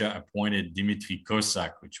when Russia appointed Dmitry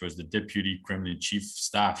Kozak, which was the deputy Kremlin chief of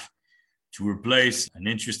staff, to replace an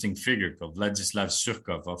interesting figure called Vladislav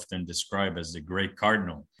Surkov, often described as the Great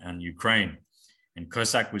Cardinal in Ukraine. And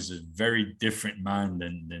Kozak was a very different man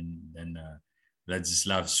than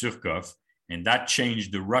Vladislav Surkov, and that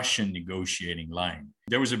changed the Russian negotiating line.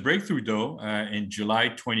 There was a breakthrough, though, in July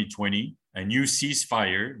 2020, a new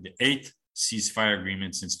ceasefire, the 8th ceasefire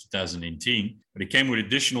agreement since 2018, but it came with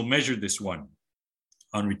additional measure, this one,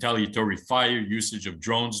 on retaliatory fire, usage of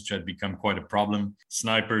drones, which had become quite a problem,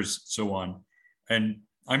 snipers, so on. And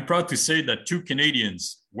I'm proud to say that 2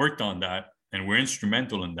 Canadians worked on that and were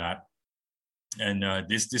instrumental in that. And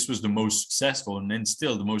this was the most successful, and then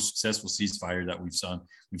still the most successful ceasefire that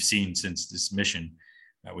we've seen since this mission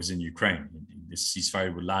that was in Ukraine. This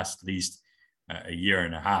ceasefire would last at least a year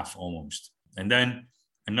and a half almost. And then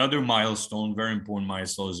another milestone, very important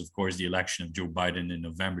milestone, is of course the election of Joe Biden in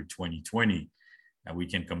November 2020. And we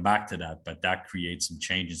can come back to that, but that creates some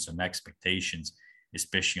changes, some expectations,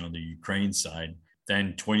 especially on the Ukraine side.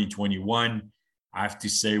 Then 2021, I have to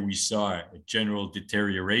say we saw a general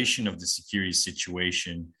deterioration of the security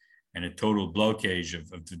situation and a total blockage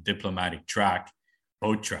of the diplomatic track,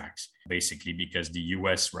 both tracks, basically because the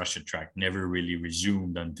US-Russia track never really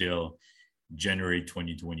resumed until January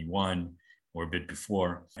 2021 or a bit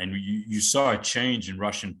before. And you saw a change in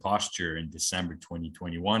Russian posture in December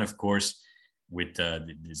 2021, of course, with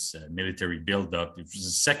this military buildup. It was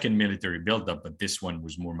a second military buildup, but this one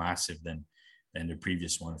was more massive than the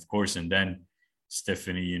previous one, of course. And then,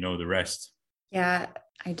 Stephanie, you know the rest. Yeah,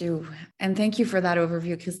 I do. And thank you for that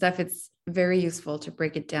overview, Christophe. It's very useful to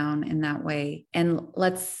break it down in that way. And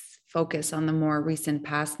let's focus on the more recent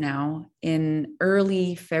past now. In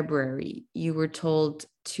early February, you were told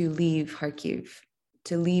to leave Kharkiv,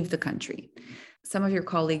 to leave the country. Some of your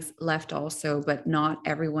colleagues left also, but not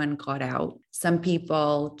everyone got out. Some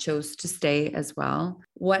people chose to stay as well.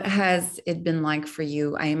 What has it been like for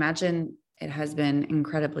you? I imagine it has been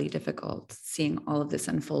incredibly difficult seeing all of this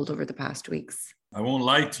unfold over the past weeks. I won't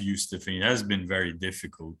lie to you, Stephanie. It has been very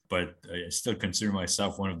difficult, but I still consider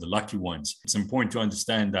myself one of the lucky ones. It's important to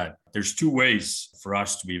understand that there's 2 ways for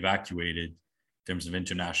us to be evacuated in terms of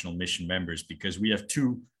international mission members, because we have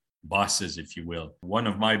 2 bosses, if you will. One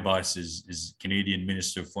of my bosses is Canadian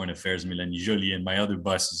Minister of Foreign Affairs, Mélanie Joly, and my other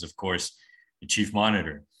boss is, of course, the Chief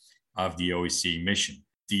Monitor of the OSCE mission.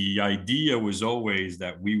 The idea was always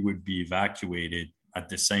that we would be evacuated at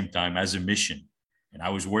the same time as a mission, and I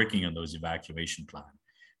was working on those evacuation plans.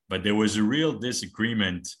 But there was a real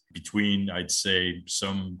disagreement between, I'd say,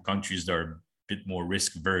 some countries that are a bit more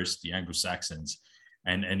risk-averse, the Anglo-Saxons,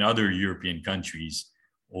 and other European countries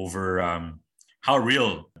over how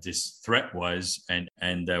real this threat was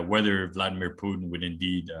and whether Vladimir Putin would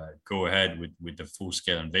indeed go ahead with the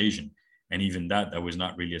full-scale invasion. And even that was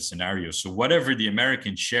not really a scenario. So whatever the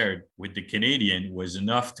Americans shared with the Canadian was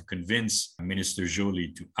enough to convince Minister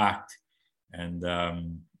Joly to act. And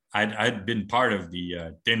I'd been part of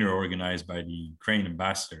the dinner organized by the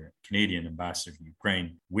Canadian ambassador to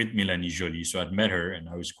Ukraine with Mélanie Joly. So I'd met her and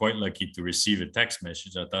I was quite lucky to receive a text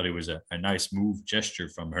message. I thought it was a nice gesture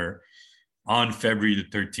from her on February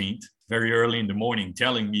the 13th, very early in the morning,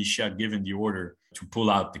 telling me she had given the order to pull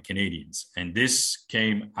out the Canadians. And this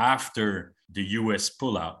came after the US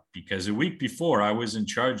pullout, because a week before I was in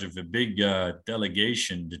charge of a big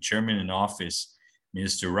delegation, the chairman in office,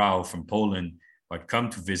 Minister Rao from Poland, had come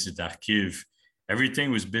to visit Kharkiv.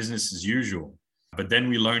 Everything was business as usual. But then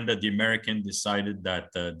we learned that the American decided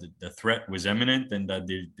that the threat was imminent and that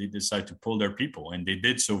they decided to pull their people. And they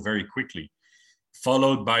did so very quickly,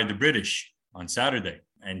 followed by the British on Saturday.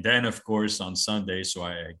 And then, of course, on Sunday, so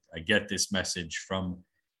I get this message from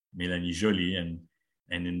Mélanie Joly, and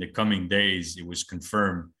in the coming days, it was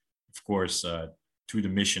confirmed, of course, to the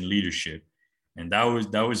mission leadership. And that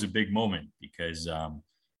was a big moment because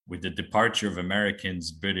with the departure of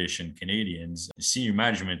Americans, British, and Canadians, the senior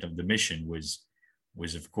management of the mission was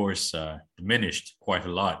of course, diminished quite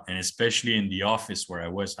a lot. And especially in the office where I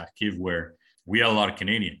was, Kharkiv, where we had a lot of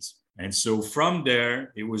Canadians. And so from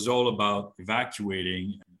there, it was all about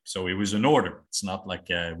evacuating. So it was an order. It's not like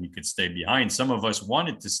we could stay behind. Some of us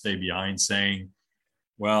wanted to stay behind, saying,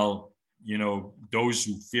 well, you know, those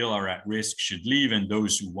who feel are at risk should leave, and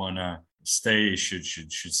those who want to stay should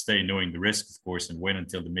stay, knowing the risk, of course, and wait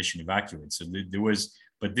until the mission evacuates. So there was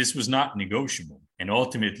But this was not negotiable. And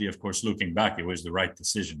ultimately, of course, looking back, it was the right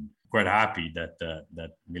decision. Quite happy that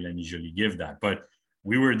Mélanie Joly gave that. But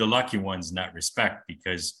we were the lucky ones in that respect,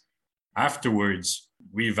 because afterwards,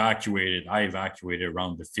 I evacuated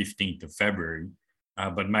around the 15th of February,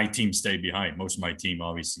 but my team stayed behind. Most of my team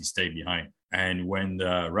obviously stayed behind. And when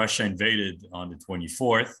Russia invaded on the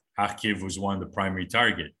 24th, Kharkiv was one of the primary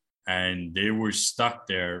targets. And they were stuck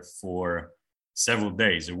there for several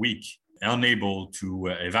days, a week, unable to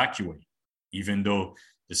evacuate, even though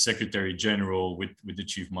the Secretary General with the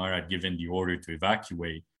Chief Mayor had given the order to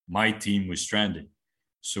evacuate. My team was stranded.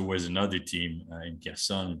 So was another team in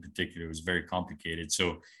Kherson in particular. It was very complicated.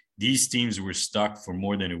 So these teams were stuck for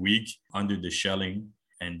more than a week under the shelling.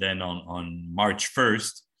 And then on March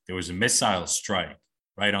 1st, there was a missile strike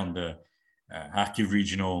right on the Kharkiv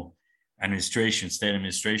Regional State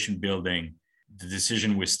Administration building. The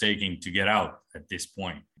decision was taken to get out at this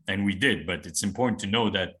point. And we did, but it's important to know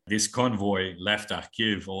that this convoy left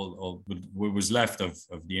Kharkiv, all what was left of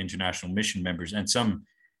the international mission members and some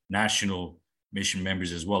national mission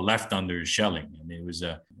members as well, left under shelling. And it was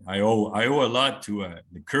I owe a lot to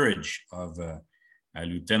the courage of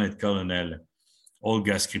Lieutenant Colonel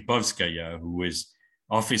Olga Skripovskaya, who was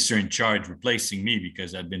officer in charge replacing me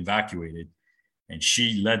because I'd been evacuated. And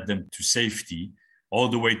she led them to safety all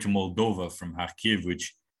the way to Moldova from Kharkiv,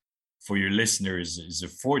 which for your listeners is a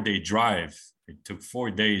 4-day drive. It took 4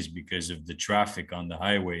 days because of the traffic on the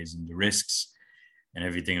highways and the risks and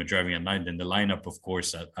everything of driving at night. And the lineup, of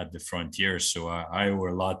course, at the frontier. So I owe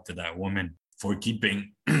a lot to that woman for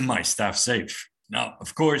keeping my staff safe. Now,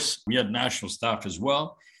 of course, we had national staff as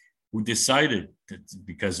well who decided that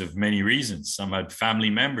because of many reasons. Some had family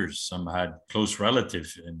members, some had close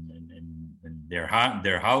relatives in their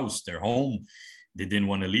house, their home. They didn't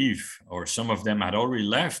want to leave, or some of them had already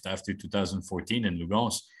left after 2014 in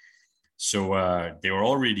Lugansk. So they were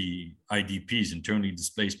already IDPs, internally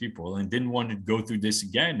displaced people, and didn't want to go through this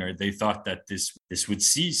again, or they thought that this would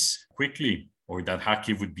cease quickly, or that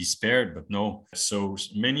Kharkiv would be spared, but no. So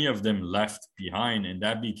many of them left behind, and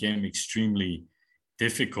that became extremely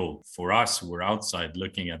difficult for us who were outside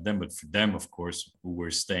looking at them, but for them, of course, who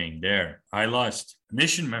were staying there. I lost a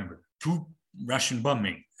mission member to Russian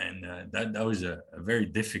bombing, and that was a very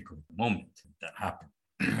difficult moment that happened.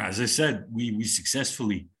 As I said, we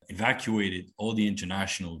successfully evacuated all the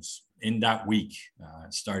internationals in that week,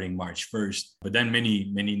 starting March 1st, but then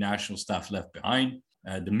many national staff left behind.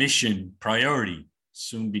 The mission priority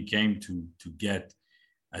soon became to get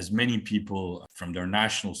as many people from their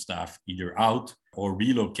national staff either out or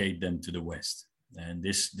relocate them to the West. And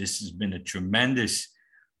this has been a tremendous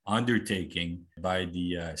undertaking by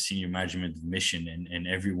the senior management of the mission and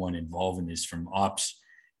everyone involved in this, from ops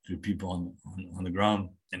to people on the ground.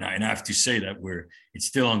 And I have to say that it's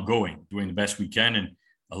still ongoing, doing the best we can, and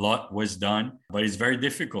a lot was done, but it's very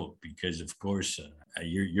difficult because, of course,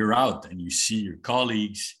 you're out and you see your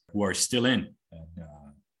colleagues who are still in,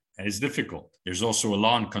 and it's difficult. There's also a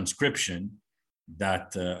law on conscription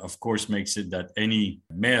that, of course, makes it that any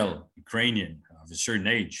male Ukrainian of a certain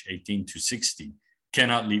age, 18 to 60,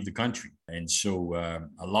 cannot leave the country. And so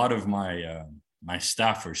a lot of my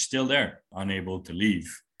staff are still there, unable to leave,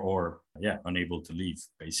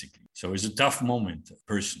 basically. So it's a tough moment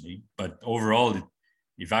personally, but overall, the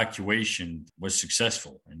evacuation was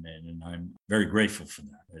successful. And I'm very grateful for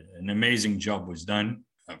that. An amazing job was done,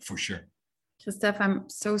 for sure. Stef, I'm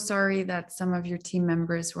so sorry that some of your team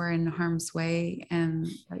members were in harm's way and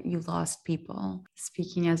that you lost people.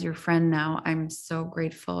 Speaking as your friend now, I'm so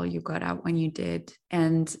grateful you got out when you did.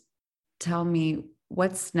 And tell me,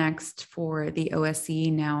 what's next for the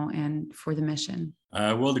OSCE now and for the mission?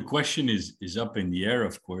 Well, the question is up in the air,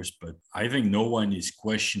 of course, but I think no one is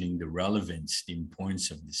questioning the relevance, the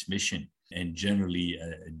importance of this mission, and generally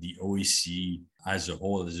the OSCE as a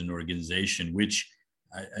whole, as an organization, which,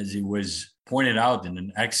 as it was pointed out in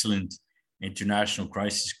an excellent international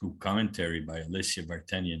crisis group commentary by Alicia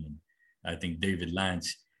Vartanian and I think David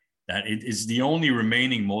Lance, that it is the only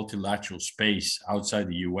remaining multilateral space outside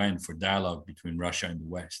the UN for dialogue between Russia and the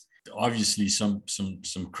West. Obviously, some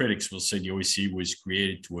critics will say the OSCE was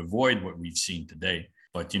created to avoid what we've seen today,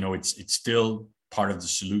 but it's still part of the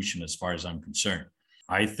solution as far as I'm concerned.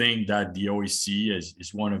 I think that the OSCE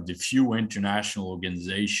is one of the few international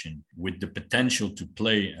organizations with the potential to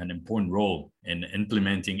play an important role in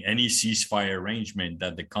implementing any ceasefire arrangement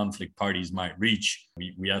that the conflict parties might reach.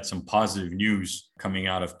 We had some positive news coming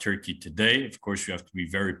out of Turkey today. Of course, we have to be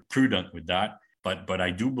very prudent with that. But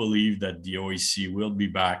I do believe that the OSCE will be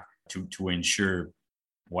back to ensure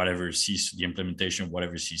the implementation of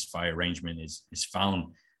whatever ceasefire arrangement is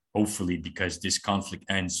found hopefully, because this conflict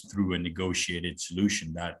ends through a negotiated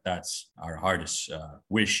solution. That's our hardest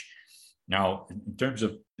wish. Now, in terms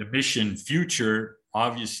of the mission future,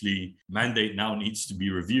 obviously, mandate now needs to be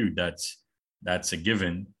reviewed. That's a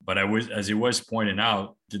given. But as it was pointed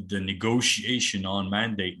out, the negotiation on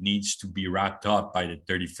mandate needs to be wrapped up by the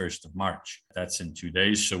 31st of March. That's in 2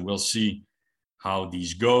 days. So we'll see how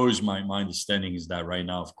these goes. My understanding is that right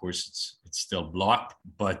now, of course, it's still blocked,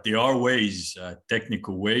 but there are ways,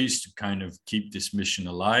 technical ways, to kind of keep this mission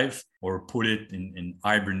alive or put it in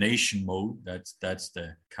hibernation mode. That's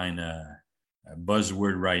the kind of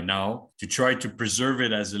buzzword right now, to try to preserve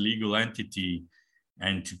it as a legal entity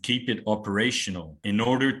and to keep it operational in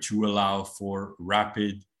order to allow for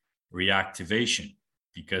rapid reactivation,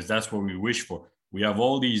 because that's what we wish for. We have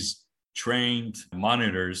all these trained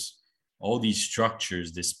monitors, all these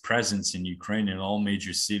structures, this presence in Ukraine in all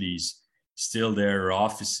major cities, still there are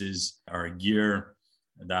offices, our gear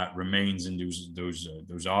that remains in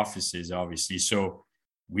those offices, obviously. So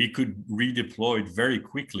we could redeploy it very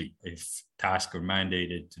quickly if tasked or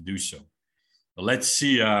mandated to do so. But let's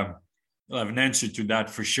see. We'll have an answer to that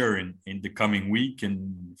for sure in the coming week,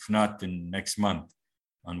 and if not, in next month,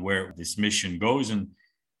 on where this mission goes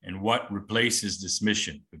and what replaces this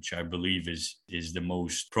mission, which I believe is the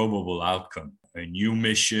most probable outcome. A new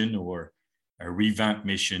mission or a revamped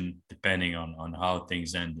mission, depending on how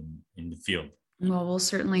things end in the field. Well, we'll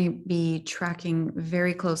certainly be tracking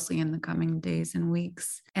very closely in the coming days and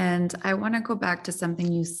weeks. And I want to go back to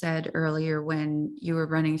something you said earlier when you were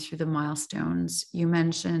running through the milestones. You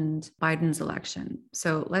mentioned Biden's election.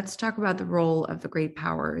 So let's talk about the role of the great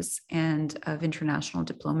powers and of international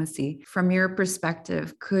diplomacy. From your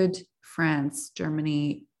perspective, could France,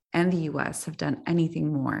 Germany, and the US have done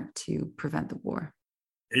anything more to prevent the war?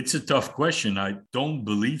 It's a tough question. I don't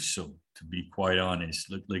believe so, to be quite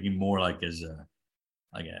honest. Looking more like as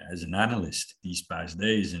an analyst these past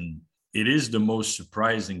days, and it is the most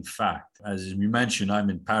surprising fact. As you mentioned, I'm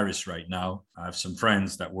in Paris right now. I have some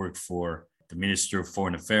friends that work for the Minister of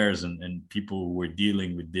Foreign Affairs and people who were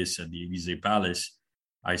dealing with this at the Élysée Palace.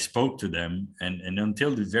 I spoke to them, and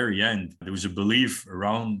until the very end, there was a belief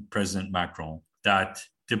around President Macron that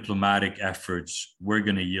diplomatic efforts were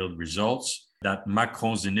going to yield results, that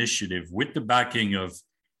Macron's initiative, with the backing of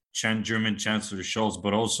German Chancellor Scholz,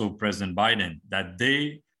 but also President Biden, that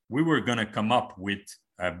we were going to come up with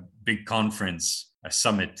a big conference, a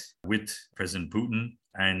summit with President Putin,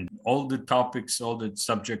 and all the topics, all the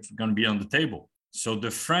subjects were going to be on the table. So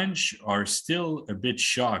the French are still a bit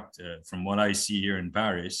shocked from what I see here in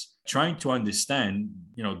Paris, trying to understand,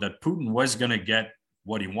 that Putin was going to get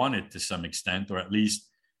what he wanted to some extent, or at least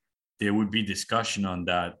there would be discussion on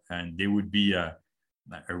that, and there would be a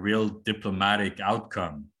real diplomatic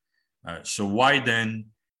outcome. So why then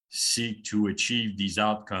seek to achieve these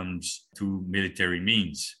outcomes through military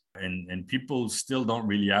means? And people still don't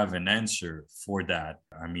really have an answer for that.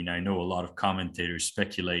 I mean, I know a lot of commentators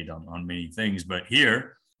speculate on many things, but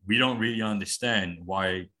here we don't really understand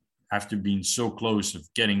why, after being so close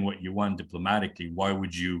of getting what you want diplomatically, why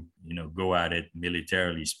would you, go at it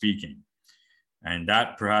militarily speaking? And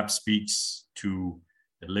that perhaps speaks to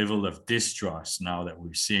the level of distrust now that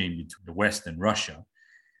we're seeing between the West and Russia,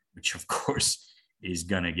 which of course is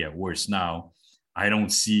going to get worse now. I don't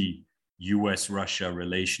see US-Russia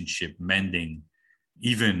relationship mending,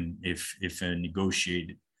 even if a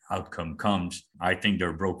negotiated outcome comes. I think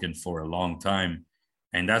they're broken for a long time.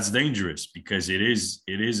 And that's dangerous, because it is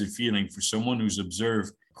a feeling for someone who's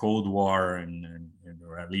observed Cold War and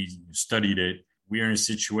or at least studied it. We are in a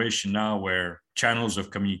situation now where channels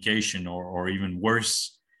of communication, or even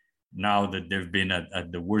worse, now that they've been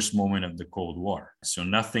at the worst moment of the Cold War. So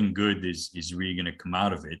nothing good is really going to come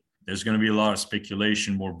out of it. There's going to be a lot of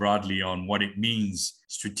speculation more broadly on what it means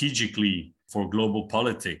strategically for global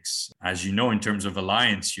politics. As you know, in terms of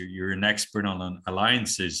alliance, you're an expert on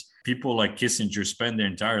alliances. People like Kissinger spend their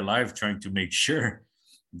entire life trying to make sure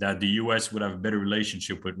that the US would have a better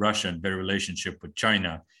relationship with Russia and better relationship with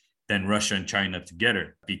China than Russia and China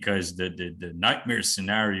together, because the nightmare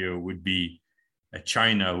scenario would be a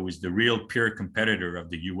China who is the real peer competitor of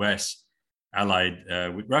the US allied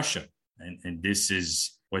with Russia. And this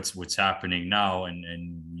is what's happening now, and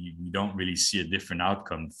we don't really see a different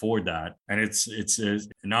outcome for that. And it's an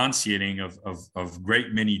enunciating of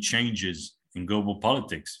great many changes in global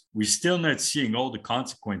politics. We're still not seeing all the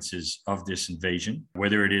consequences of this invasion,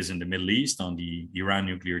 whether it is in the Middle East, on the Iran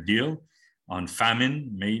nuclear deal, on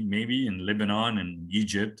famine, maybe in Lebanon and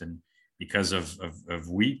Egypt, and because of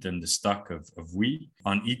wheat and the stock of wheat,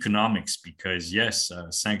 on economics, because yes,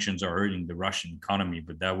 sanctions are hurting the Russian economy,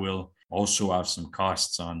 but that will also have some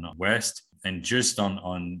costs on the West. and just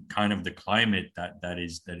on kind of the climate that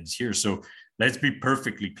is here. So let's be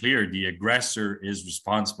perfectly clear: the aggressor is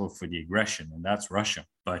responsible for the aggression, and that's Russia.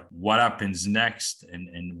 But what happens next,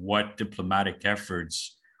 and what diplomatic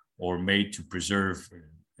efforts are made to preserve,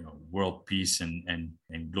 world peace and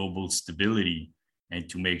global stability, and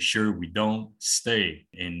to make sure we don't stay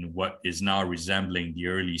in what is now resembling the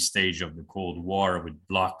early stage of the Cold War with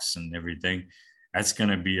blocks and everything. That's going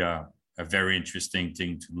to be a very interesting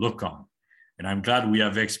thing to look on. And I'm glad we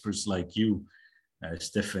have experts like you,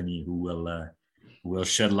 Stephanie, who will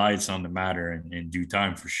shed lights on the matter in due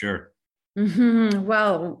time for sure. Mm-hmm.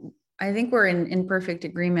 Well, I think we're in perfect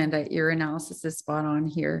agreement that your analysis is spot on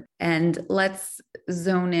here. And let's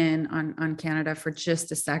zone in on Canada for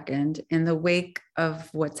just a second. In the wake of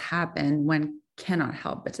what's happened, one cannot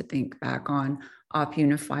help but to think back on Op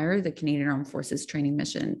Unifier, the Canadian Armed Forces training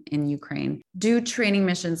mission in Ukraine. Do training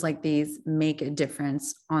missions like these make a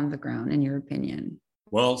difference on the ground, in your opinion?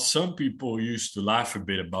 Well, some people used to laugh a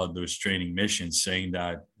bit about those training missions, saying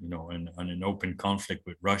that, in an open conflict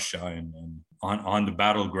with Russia and on the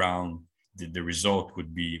battleground, the result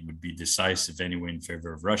would be decisive anyway in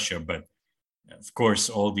favor of Russia. But of course,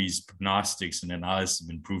 all these prognostics and analysis have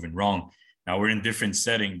been proven wrong. Now we're in different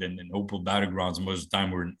setting than in open battlegrounds. Most of the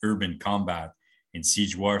time we're in urban combat, in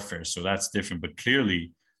siege warfare. So that's different. But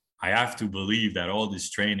clearly, I have to believe that all this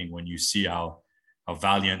training, when you see how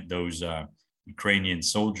valiant those Ukrainian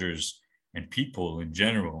soldiers and people in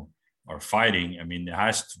general are fighting, I mean, it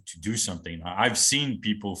has to do something. I've seen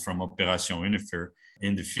people from Operation Unifier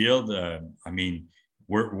in the field.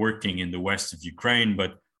 We're working in the west of Ukraine,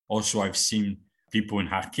 but also I've seen people in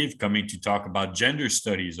Kharkiv coming to talk about gender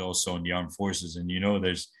studies also in the armed forces. And,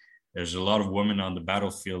 there's a lot of women on the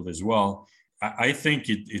battlefield as well. I think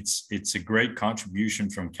it's a great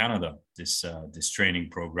contribution from Canada, this training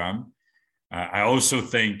program. I also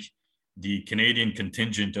think the Canadian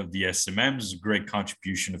contingent of the SMMs is a great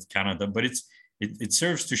contribution of Canada, but it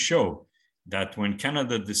serves to show that when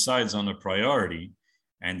Canada decides on a priority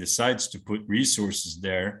and decides to put resources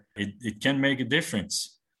there, it can make a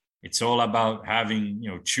difference. It's all about having,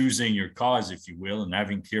 choosing your cause, if you will, and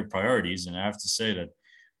having clear priorities. And I have to say that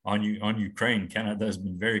on Ukraine, Canada has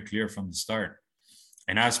been very clear from the start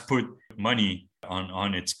and has put money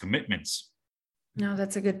on its commitments. No,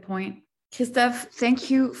 that's a good point. Christophe, thank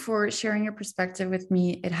you for sharing your perspective with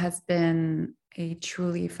me. It has been a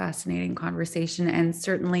truly fascinating conversation and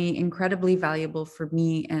certainly incredibly valuable for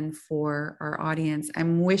me and for our audience.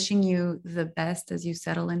 I'm wishing you the best as you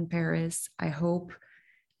settle in Paris. I hope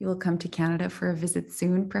you will come to Canada for a visit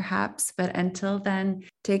soon, perhaps. But until then,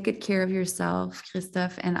 take good care of yourself,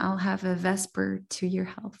 Christophe, and I'll have a vesper to your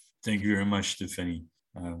health. Thank you very much, Stephanie.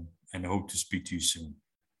 And I hope to speak to you soon.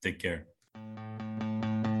 Take care.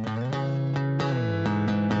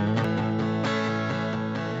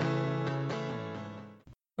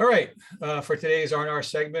 All right. For today's R&R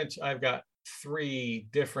segment, I've got 3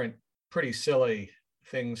 different pretty silly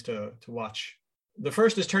things to watch. The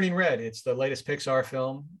first is Turning Red. It's the latest Pixar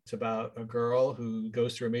film. It's about a girl who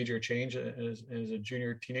goes through a major change as a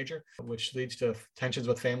junior teenager, which leads to tensions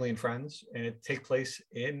with family and friends. And it takes place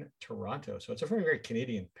in Toronto. So it's a very, very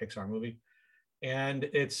Canadian Pixar movie. And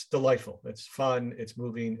it's delightful. It's fun. It's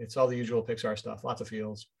moving. It's all the usual Pixar stuff. Lots of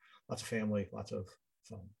feels, lots of family, lots of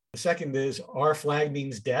fun. The second is Our Flag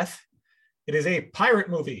Means Death. It is a pirate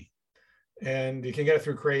movie. And you can get it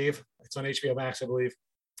through Crave. It's on HBO Max, I believe.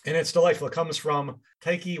 And it's delightful. It comes from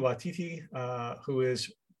Taika Waititi, who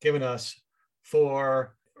has given us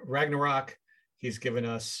Thor, Ragnarok. He's given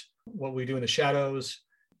us What We Do in the Shadows,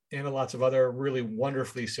 and lots of other really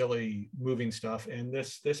wonderfully silly, moving stuff. And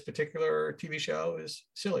this particular TV show is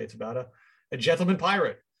silly. It's about a gentleman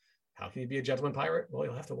pirate. How can you be a gentleman pirate? Well,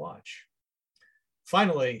 you'll have to watch.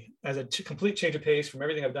 Finally, as a complete change of pace from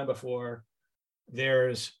everything I've done before,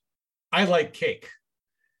 there's I Like Cake.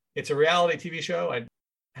 It's a reality TV show.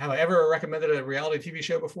 Have I ever recommended a reality TV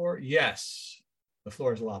show before? Yes. The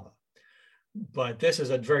Floor is Lava. But this is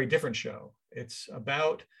a very different show. It's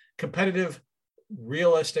about competitive,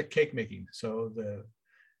 realistic cake making. So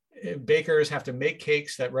the bakers have to make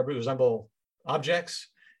cakes that resemble objects,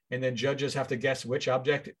 and then judges have to guess which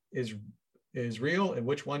object is real and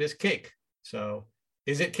which one is cake. So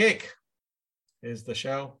Is It Cake is the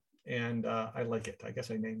show, and I like it. I guess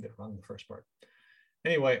I named it wrong the first part.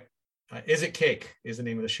 Anyway, Is It Cake is the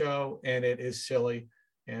name of the show, and it is silly,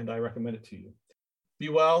 and I recommend it to you. Be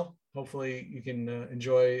well. Hopefully you can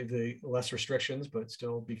enjoy the less restrictions, but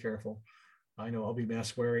still be careful. I know I'll be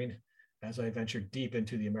mask wearing as I venture deep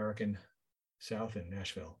into the American South in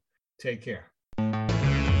Nashville. Take care.